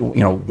interesting, like,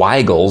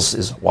 Weigels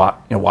is,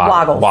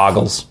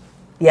 Woggles.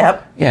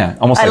 Yep. Yeah,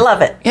 almost. I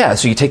love it. Yeah,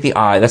 so you take the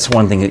I. That's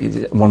one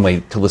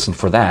way to listen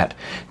for that,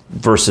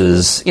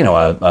 versus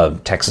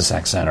a Texas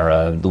accent or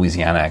a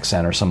Louisiana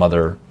accent or some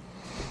other.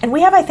 And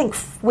we have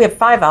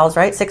 5 vowels,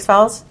 right? 6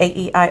 vowels: A,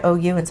 E, I, O,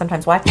 U, and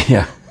sometimes Y.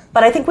 Yeah.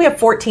 But I think we have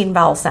 14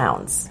 vowel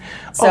sounds.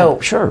 So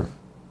sure.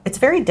 It's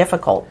very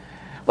difficult.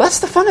 Well, that's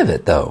the fun of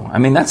it, though. I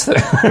mean, that's the.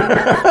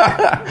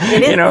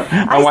 It is.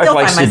 My wife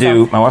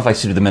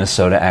likes to do the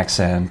Minnesota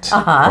accent,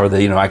 or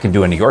the I can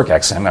do a New York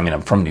accent. I mean,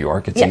 I'm from New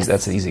York. It's easy,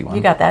 that's the easy one.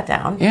 You got that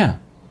down. Yeah.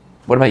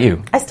 What about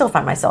you? I still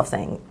find myself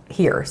saying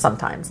here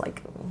sometimes,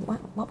 like,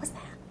 what was that?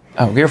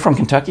 Oh, you're from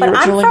Kentucky but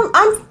originally?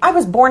 I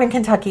was born in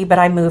Kentucky, but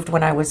I moved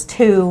when I was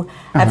 2.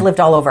 I've lived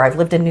all over. I've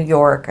lived in New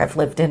York. I've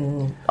lived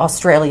in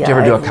Australia. Do you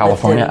ever do a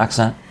California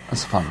accent?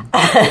 That's fun.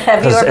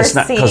 Have you ever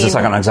seen... Because it's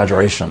like an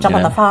exaggeration. Jump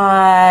on the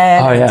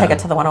 5, oh, yeah. Take it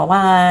to the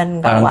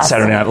 101. On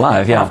Saturday Night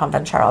Live, yeah. Off on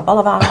Ventura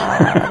Boulevard.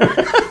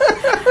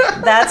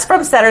 That's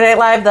from Saturday Night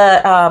Live,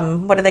 the,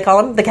 what do they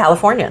call them? The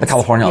Californians. The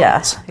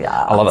Californians. Yeah.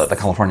 I love it, the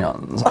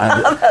Californians.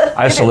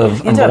 I used to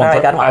live near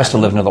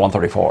the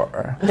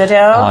 134. Did you?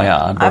 Oh,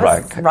 yeah. I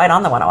was right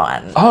on the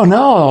 101. Oh,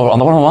 no. On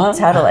the 101?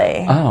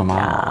 Totally. Oh, my.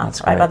 Yeah, That's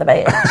great. right by the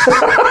bay.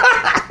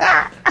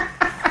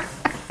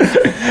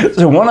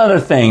 So one other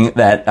thing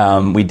that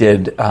we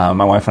did,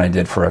 my wife and I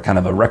did for a kind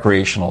of a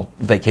recreational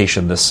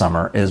vacation this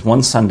summer is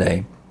one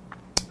Sunday,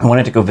 I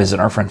wanted to go visit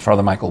our friend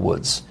Father Michael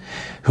Woods,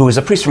 who is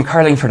a priest from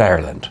Carlingford,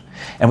 Ireland.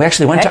 And we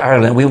actually went to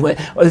Ireland. We went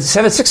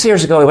 6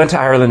 years ago. We went to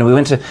Ireland and we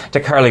went to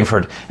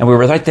Carlingford, and we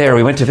were right there.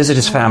 We went to visit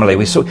his family.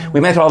 We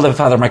met all the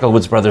Father Michael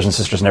Woods brothers and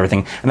sisters and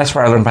everything, and that's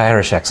where I learned my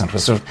Irish accent.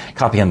 Was sort of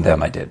copying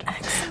them. I did.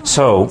 Excellent.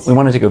 So we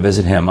wanted to go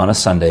visit him on a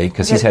Sunday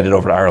because he's headed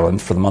over to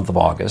Ireland for the month of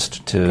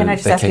August to vacation. Can I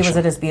just ask you, was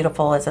it as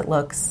beautiful as it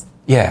looks?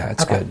 Yeah,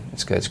 it's good.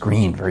 It's good. It's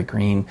green, very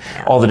green.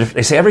 Yeah.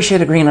 They say every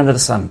shade of green under the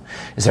sun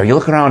is there. You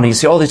look around and you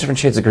see all these different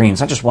shades of green. It's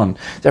not just one.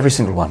 It's every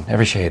single one,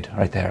 every shade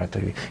right there.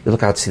 You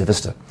look out to see the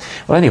vista.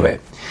 Well, anyway,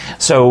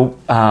 so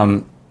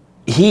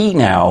he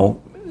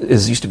now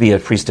used to be a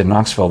priest in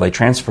Knoxville. They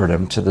transferred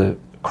him to the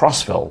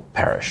Crossville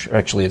parish.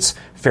 Actually, it's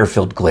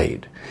Fairfield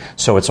Glade.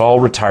 So it's all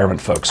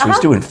retirement folks. So he's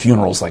doing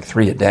funerals like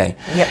 3 a day.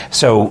 Yep.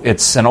 So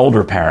it's an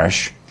older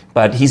parish.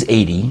 But he's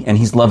 80, and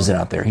he loves it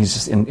out there. He's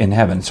just in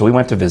heaven. So we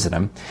went to visit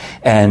him.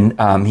 And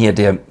he had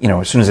to,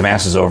 as soon as the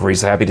Mass is over,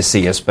 he's happy to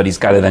see us, but he's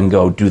got to then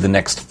go do the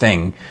next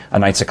thing, a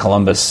Knights of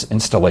Columbus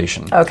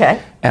installation.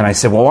 Okay. And I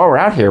said, well, while we're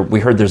out here,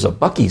 we heard there's a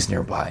Buc-ee's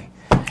nearby.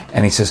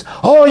 And he says,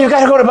 oh, you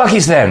got to go to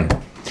Buc-ee's then.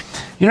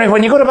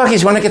 When you go to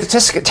Buc-ee's, you want to get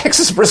the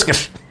Texas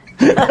brisket.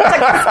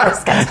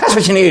 That's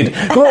what you need.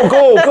 Go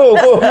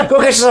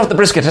get yourself the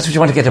brisket. That's what you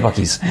want to get to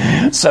Buc-ee's.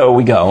 So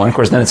we go, and of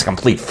course then it's a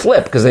complete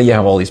flip because then you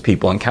have all these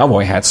people in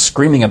cowboy hats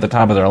screaming at the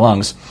top of their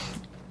lungs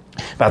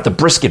about the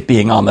brisket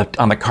being on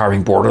the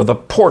carving board, or the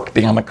pork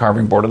being on the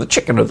carving board, or the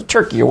chicken, or the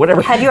turkey, or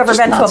whatever. Had you ever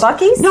been to a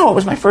Buc-ee's? No, it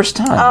was my first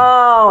time.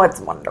 Oh,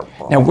 it's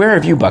wonderful. Now, where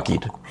have you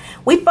Buc-ee'd?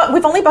 We've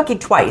only Buc-ee'd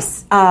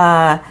twice.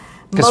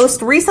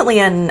 Most recently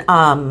in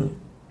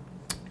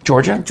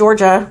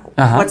Georgia.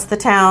 What's the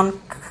town?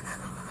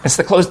 It's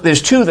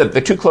there's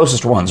the two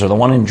closest ones are the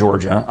one in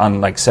Georgia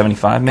on like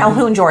 75, maybe?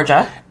 Calhoun,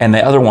 Georgia. And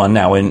the other one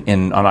now on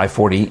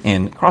I-40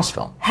 in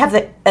Crossville. Has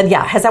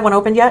that one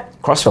opened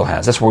yet? Crossville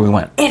has. That's where we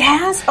went. It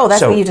has? Oh,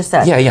 that's what you just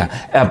said.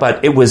 Yeah.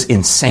 But it was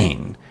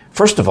insane.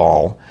 First of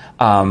all,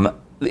 all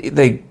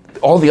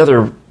the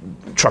other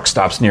truck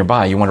stops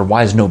nearby, you wonder,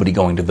 why is nobody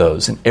going to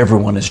those? And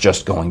everyone is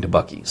just going to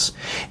Buc-ee's.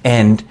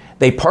 And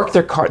they park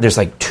their car. There's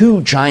like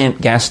 2 giant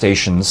gas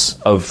stations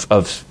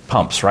of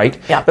pumps, right?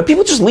 Yeah. But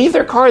people just leave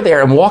their car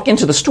there and walk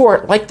into the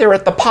store like they're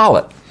at the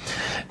Pollitt.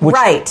 Which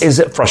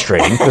is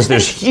frustrating because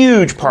there's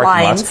huge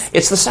parking lots.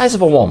 It's the size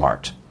of a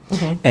Walmart.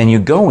 Mm-hmm. And you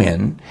go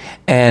in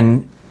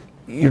and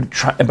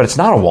but it's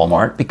not a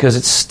Walmart because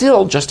it's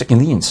still just a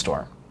convenience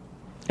store.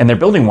 And they're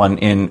building one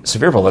in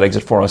Sevierville at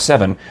exit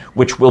 407,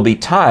 which will be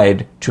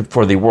tied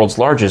for the world's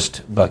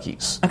largest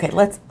Buc-ee's. Okay,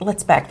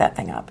 let's back that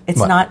thing up. It's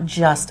not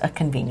just a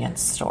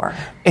convenience store.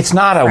 It's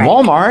not a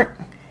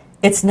Walmart.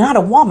 It's not a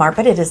Walmart,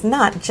 but it is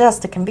not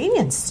just a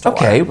convenience store.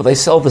 Okay, well, they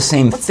sell the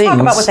same things. Let's talk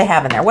about what they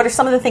have in there. What are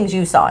some of the things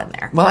you saw in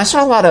there? Well, I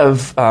saw a lot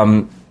of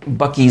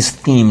Buc-ee's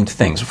themed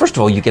things. First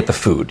of all, you get the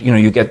food.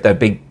 You get that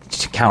big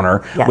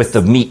counter with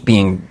the meat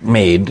being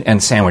made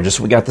and sandwiches.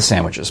 So we got the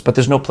sandwiches, but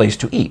there's no place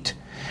to eat.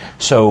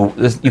 So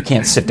you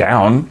can't sit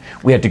down.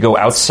 We had to go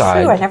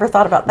outside. True, I never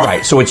thought about that.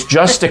 Right, so it's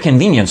just a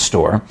convenience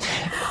store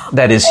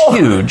that is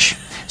huge.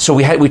 So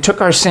we took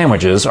our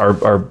sandwiches,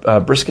 our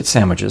brisket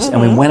sandwiches, and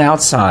we went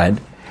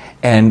outside,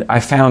 and I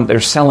found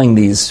they're selling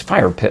these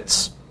fire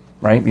pits,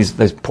 right?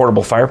 These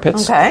portable fire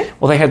pits. Okay.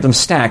 Well, they had them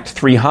stacked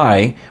 3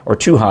 high or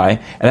 2 high,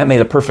 and that made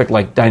a perfect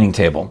dining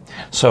table.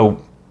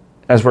 So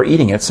as we're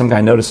eating it, some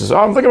guy notices,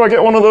 I'm thinking about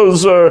getting one of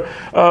those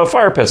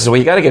fire pits. So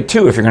you got to get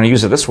 2 if you're going to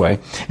use it this way.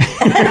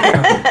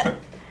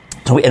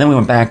 And then we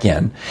went back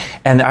in.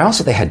 And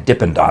they had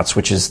Dippin' Dots,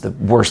 which is the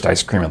worst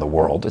ice cream in the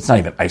world. It's not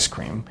even ice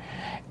cream.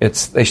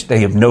 They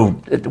have no...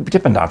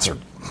 Dippin' Dots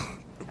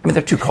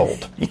they're too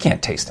cold. You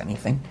can't taste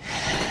anything.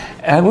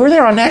 And we were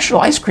there on National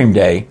Ice Cream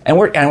Day, and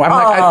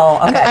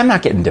I'm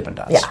not getting Dippin'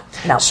 Dots. Yeah,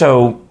 no.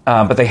 So,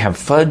 but they have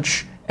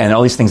fudge and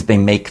all these things they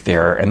make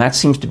there, and that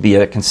seems to be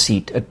a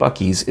conceit at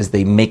Buc-ee's, is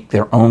they make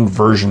their own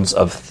versions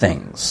of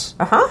things.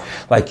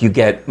 Like you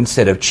get,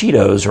 instead of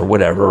Cheetos or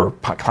whatever, or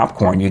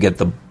popcorn, you get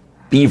the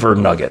Beaver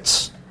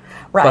Nuggets.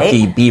 Right.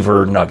 Buc-ee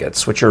Beaver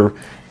Nuggets, which are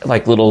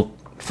like little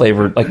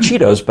flavored, like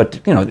Cheetos,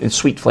 but it's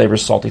sweet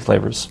flavors, salty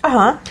flavors.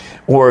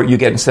 Or you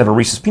get, instead of a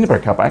Reese's Peanut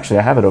Butter Cup, actually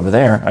I have it over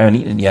there, I haven't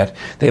eaten it yet,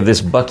 they have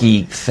this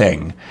Buc-ee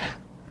thing.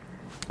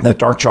 The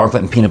dark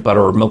chocolate and peanut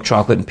butter, or milk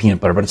chocolate and peanut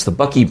butter, but it's the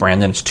Buc-ee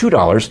brand, and it's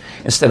 $2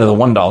 instead of the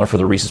 $1 for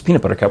the Reese's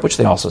Peanut Butter Cup, which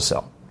they also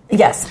sell.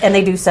 Yes, and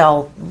they do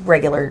sell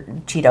regular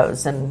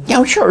Cheetos and...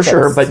 Yeah,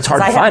 sure, but it's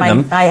hard to find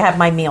them. I have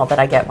my meal that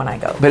I get when I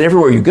go. But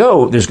everywhere you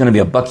go, there's going to be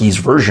a Buc-ee's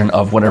version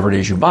of whatever it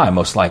is you buy,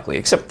 most likely,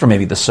 except for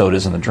maybe the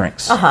sodas and the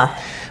drinks.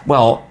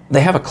 Well,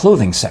 they have a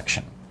clothing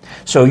section.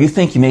 So you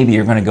think maybe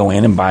you're going to go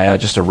in and buy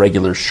just a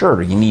regular shirt,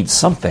 or you need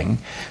something,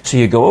 so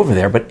you go over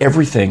there, but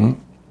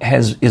everything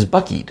is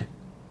Buc-ee'd.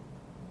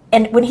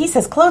 And when he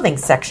says clothing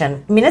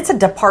section, it's a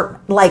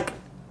department,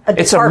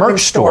 it's a merch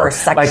store.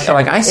 Section.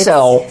 Like I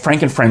sell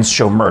Frank and Friends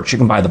show merch. You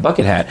can buy the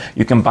bucket hat.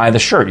 You can buy the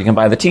shirt. You can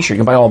buy the T-shirt. You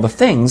can buy all the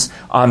things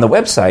on the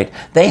website.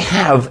 They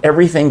have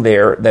everything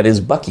there that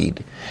is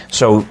Buc-ee'd.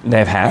 So they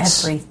have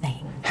hats. Everything.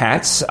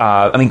 Hats.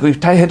 We've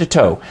tied head to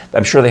toe.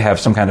 I'm sure they have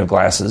some kind of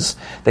glasses.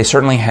 They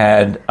certainly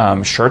had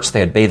shirts. They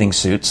had bathing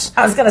suits.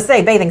 I was going to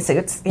say bathing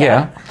suits.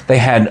 Yeah. They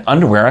had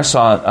underwear. I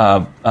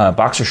saw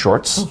boxer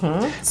shorts.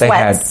 They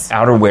had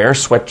outerwear,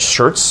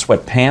 sweatshirts,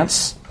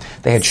 sweatpants.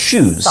 They had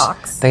shoes.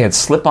 Socks. They had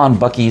slip-on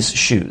Buc-ee's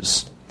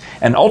shoes.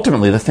 And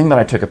ultimately, the thing that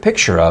I took a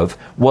picture of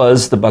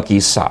was the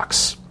Buc-ee's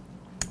socks.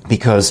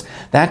 because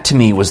that to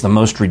me was the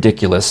most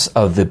ridiculous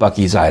of the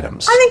Buc-ee's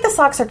items. I think the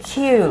socks are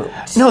cute.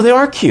 No, they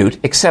are cute,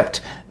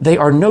 except they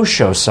are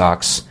no-show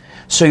socks,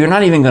 so you're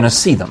not even going to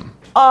see them.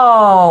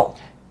 Oh,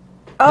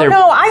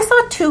 no, I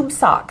saw tube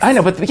socks. I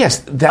know, but yes,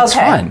 that's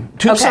fine.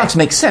 Tube socks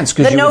make sense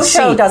because the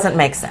no-show doesn't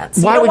make sense.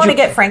 Why you don't would want to you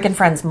get Frank and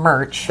Friends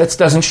merch. that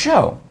doesn't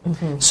show?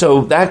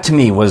 So that to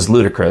me was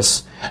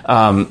ludicrous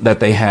that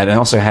they had, and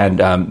also had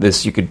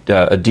this. You could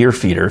a deer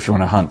feeder if you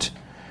want to hunt.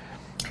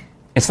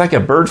 It's like a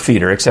bird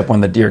feeder, except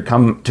when the deer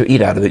come to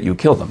eat out of it, you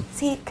kill them.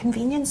 See,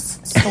 convenience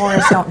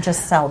stores don't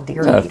just sell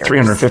deer feeders.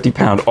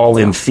 350-pound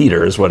all-in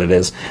feeder is what it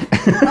is.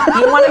 You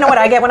want to know what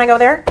I get when I go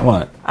there?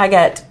 What? I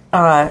get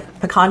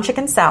pecan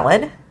chicken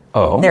salad.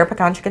 Oh. Their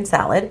pecan chicken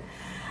salad.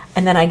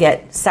 And then I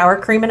get sour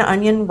cream and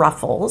onion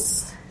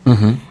ruffles.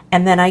 And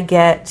then I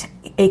get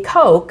a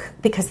Coke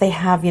because they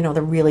have,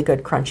 the really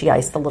good crunchy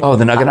ice. The little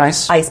the nugget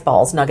ice? Ice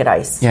balls, nugget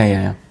ice.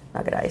 Yeah.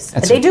 Nugget ice.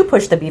 And they do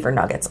push the beaver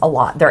nuggets a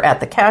lot. They're at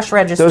the cash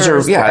registers. Those are, I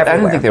everywhere.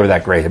 didn't think they were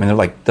that great. I mean, they're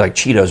like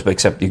Cheetos, but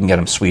except you can get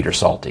them sweet or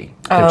salty.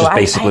 They're just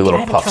basically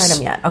little puffs. I haven't tried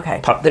them yet.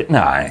 Okay.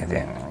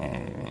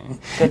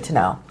 Good to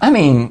know. I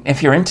mean,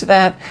 if you're into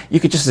that, you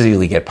could just as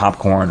easily get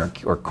popcorn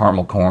or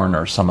caramel corn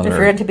or some other. If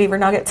you're into beaver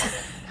nuggets.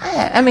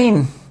 I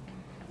mean,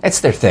 it's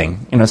their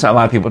thing. It's not a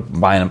lot of people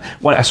buying them.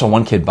 I saw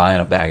one kid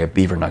buying a bag of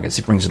beaver nuggets.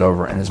 He brings it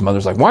over, and his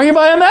mother's like, "Why are you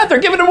buying that? They're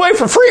giving it away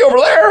for free over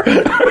there.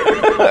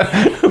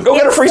 Go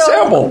get a free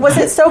sample." Was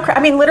it so?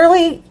 I mean,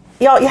 literally,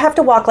 y'all, you have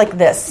to walk like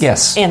this.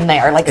 Yes. In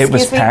there, like, It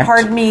was excuse me, packed.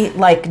 pardon me,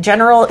 like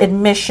general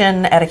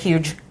admission at a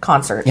huge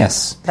concert.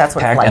 Yes, That's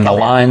what packed, it's like. and the in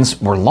there. lines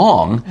were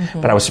long,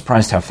 but I was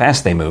surprised how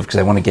fast they moved because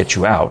they want to get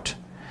you out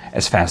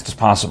as fast as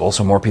possible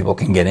so more people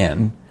can get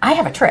in. I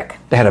have a trick.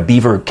 They had a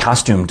beaver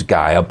costumed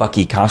guy, a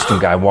Buc-ee costume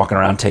guy, walking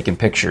around taking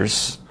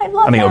pictures. I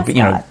love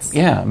mascots.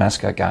 A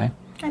mascot guy.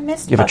 I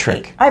missed You have a Buc-ee.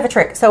 trick. I have a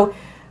trick. So,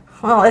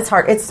 well, it's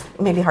hard. It's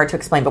maybe hard to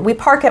explain, but we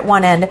park at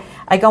one end.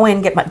 I go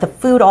in, get the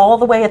food all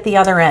the way at the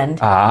other end,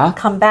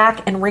 come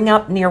back and ring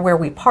up near where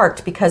we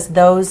parked because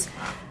those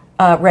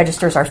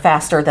registers are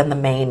faster than the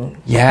main.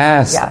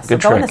 Yes, Yeah, so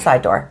good go trick. in the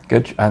side door.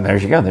 Good. There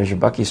you go. There's your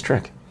Buc-ee's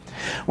trick.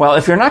 Well,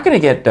 if you're not going to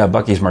get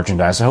Buc-ee's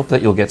merchandise, I hope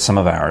that you'll get some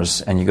of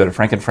ours, and you go to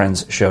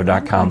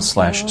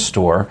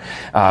frankandfriendsshow.com/store.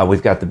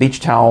 We've got the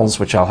beach towels,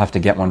 which I'll have to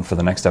get one for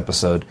the next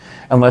episode,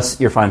 unless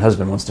your fine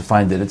husband wants to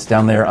find it. It's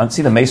down there.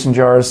 See the mason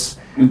jars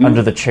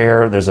under the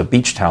chair? There's a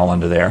beach towel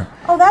under there.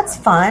 Oh, that's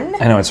fun.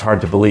 I know it's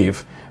hard to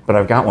believe, but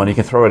I've got one. You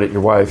can throw it at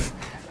your wife.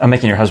 I'm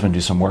making your husband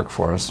do some work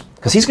for us,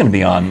 because he's going to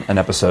be on an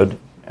episode.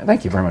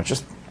 Thank you very much.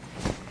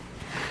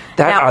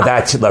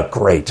 That looked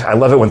great. I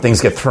love it when things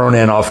get thrown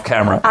in off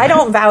camera. I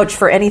don't vouch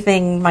for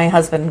anything my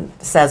husband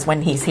says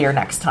when he's here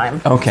next time.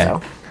 Okay.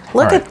 So,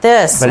 look at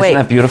this. But Wait.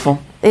 isn't that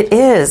beautiful? It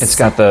is. It's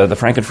got the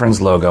Frank and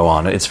Friends logo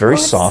on it. It's very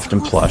soft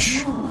and so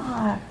plush.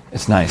 soft.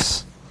 It's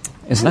nice.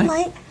 It's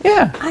nice.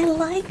 Yeah. I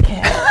like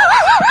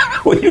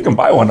it. Well, you can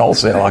buy one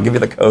wholesale. I'll give you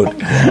the code.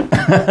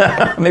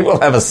 Maybe we'll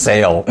have a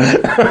sale.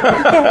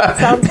 Yeah,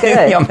 sounds good.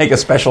 Maybe I'll make a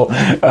special.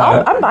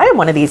 I'm buying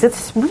one of these.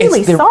 It's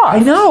really soft. I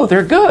know.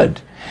 They're good.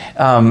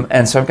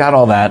 And so I've got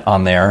all that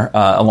on there,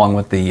 along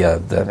with the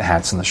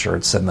hats and the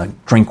shirts and the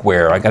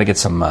drinkware. I got to get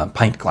some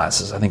pint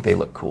glasses. I think they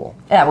look cool.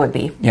 That would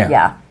be.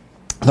 Yeah.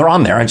 They're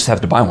on there. I just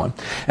have to buy one.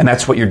 And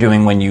that's what you're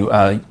doing when you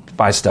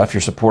buy stuff.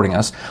 You're supporting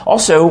us.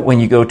 Also, when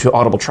you go to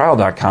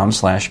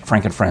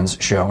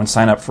audibletrial.com/FrankandFriendsShow and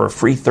sign up for a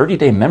free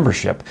 30-day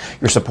membership,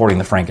 you're supporting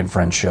the Frank and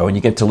Friends Show, and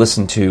you get to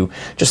listen to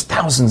just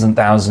thousands and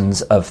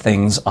thousands of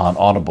things on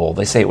Audible.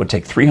 They say it would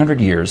take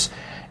 300 years,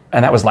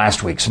 and that was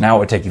last week, so now it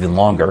would take even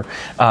longer,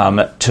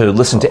 to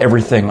listen to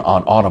everything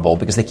on Audible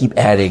because they keep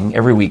adding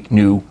every week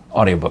new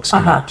audiobooks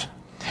come out.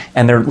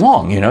 And they're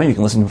long, you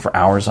can listen to them for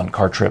hours on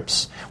car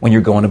trips. When you're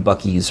going to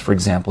Buc-ee's, for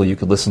example, you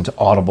could listen to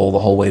Audible the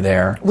whole way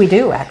there. We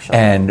do, actually.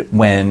 And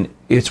when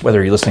it's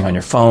whether you're listening on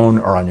your phone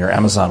or on your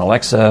Amazon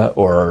Alexa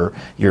or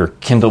your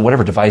Kindle,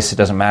 whatever device, it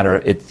doesn't matter.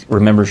 It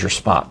remembers your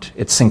spot.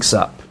 It syncs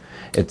up.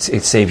 It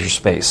saves your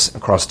space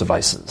across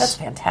devices. That's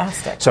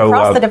fantastic. So,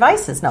 across the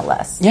devices, no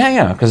less.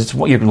 Yeah, because it's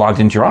what you're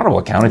logged into your Audible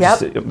account.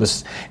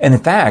 And in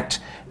fact,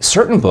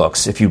 certain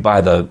books, if you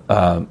buy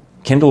the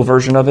Kindle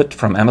version of it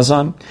from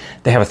Amazon,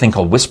 they have a thing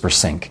called Whisper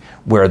Sync,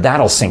 where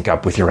that'll sync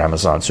up with your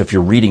Amazon. So if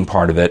you're reading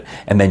part of it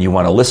and then you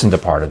want to listen to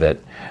part of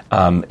it,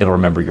 it'll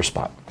remember your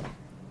spot.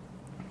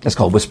 It's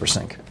called Whisper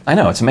Sync. I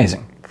know, it's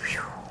amazing.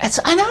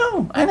 I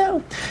know.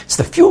 It's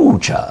the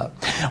future.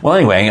 Well,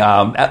 anyway,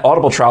 at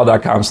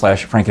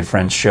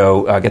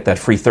audibletrial.com/FrankandFriendsShow, get that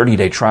free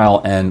 30-day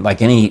trial, and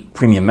like any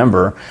premium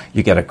member,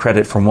 you get a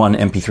credit for one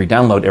MP3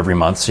 download every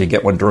month, so you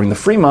get one during the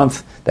free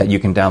month that you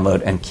can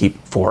download and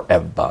keep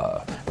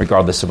forever,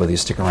 regardless of whether you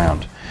stick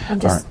around. I'm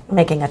just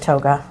making a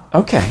toga.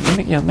 Okay,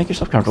 make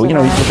yourself comfortable. You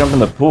can jump in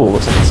the pool.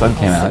 Looks like the sun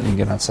came out. You can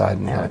get outside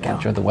and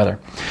enjoy the weather.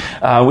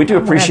 We do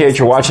appreciate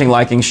your watching,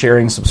 liking,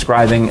 sharing,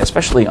 subscribing,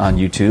 especially on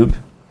YouTube,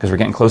 because we're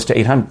getting close to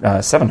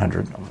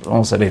 700.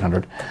 Almost at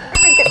 800.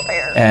 Make it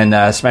fair.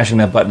 and smashing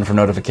that button for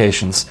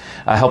notifications.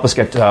 Help us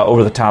get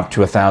over the top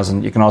to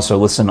 1,000. You can also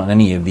listen on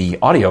any of the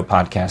audio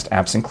podcast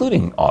apps,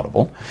 including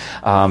Audible,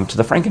 to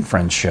the Frank and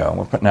Friends show.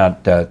 We're putting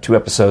out 2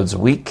 episodes a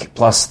week,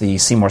 plus the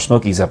Seymour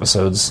Smokies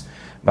episodes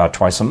about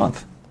twice a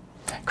month.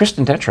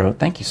 Kristen Tetro,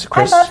 thank you.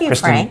 I love you,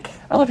 Kristen, Frank.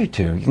 I love you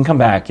too. You can come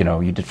back.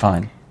 You did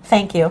fine.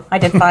 Thank you. I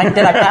did fine.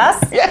 Did I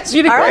pass? Yes,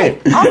 you did all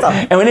great. Right. Awesome.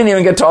 And we didn't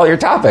even get to all your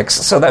topics,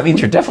 so that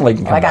means you definitely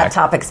can come I got back.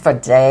 topics for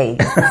days.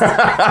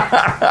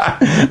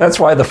 That's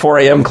why the 4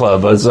 a.m.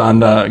 club was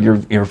on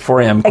your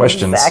 4 a.m.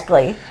 questions.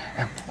 Exactly.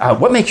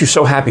 What makes you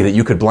so happy that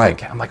you could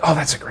blank? I'm like, oh,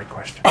 that's a great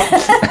question.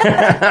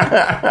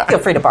 Feel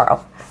free to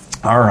borrow.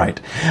 All right.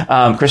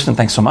 Kristen,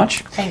 thanks so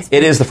much. Thanks.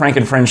 It is the Frank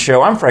and Friends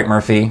show. I'm Frank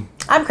Murphy.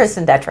 I'm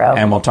Kristen Detro.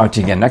 And we'll talk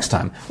to you again next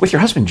time with your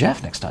husband,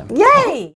 Jeff, next time. Yay!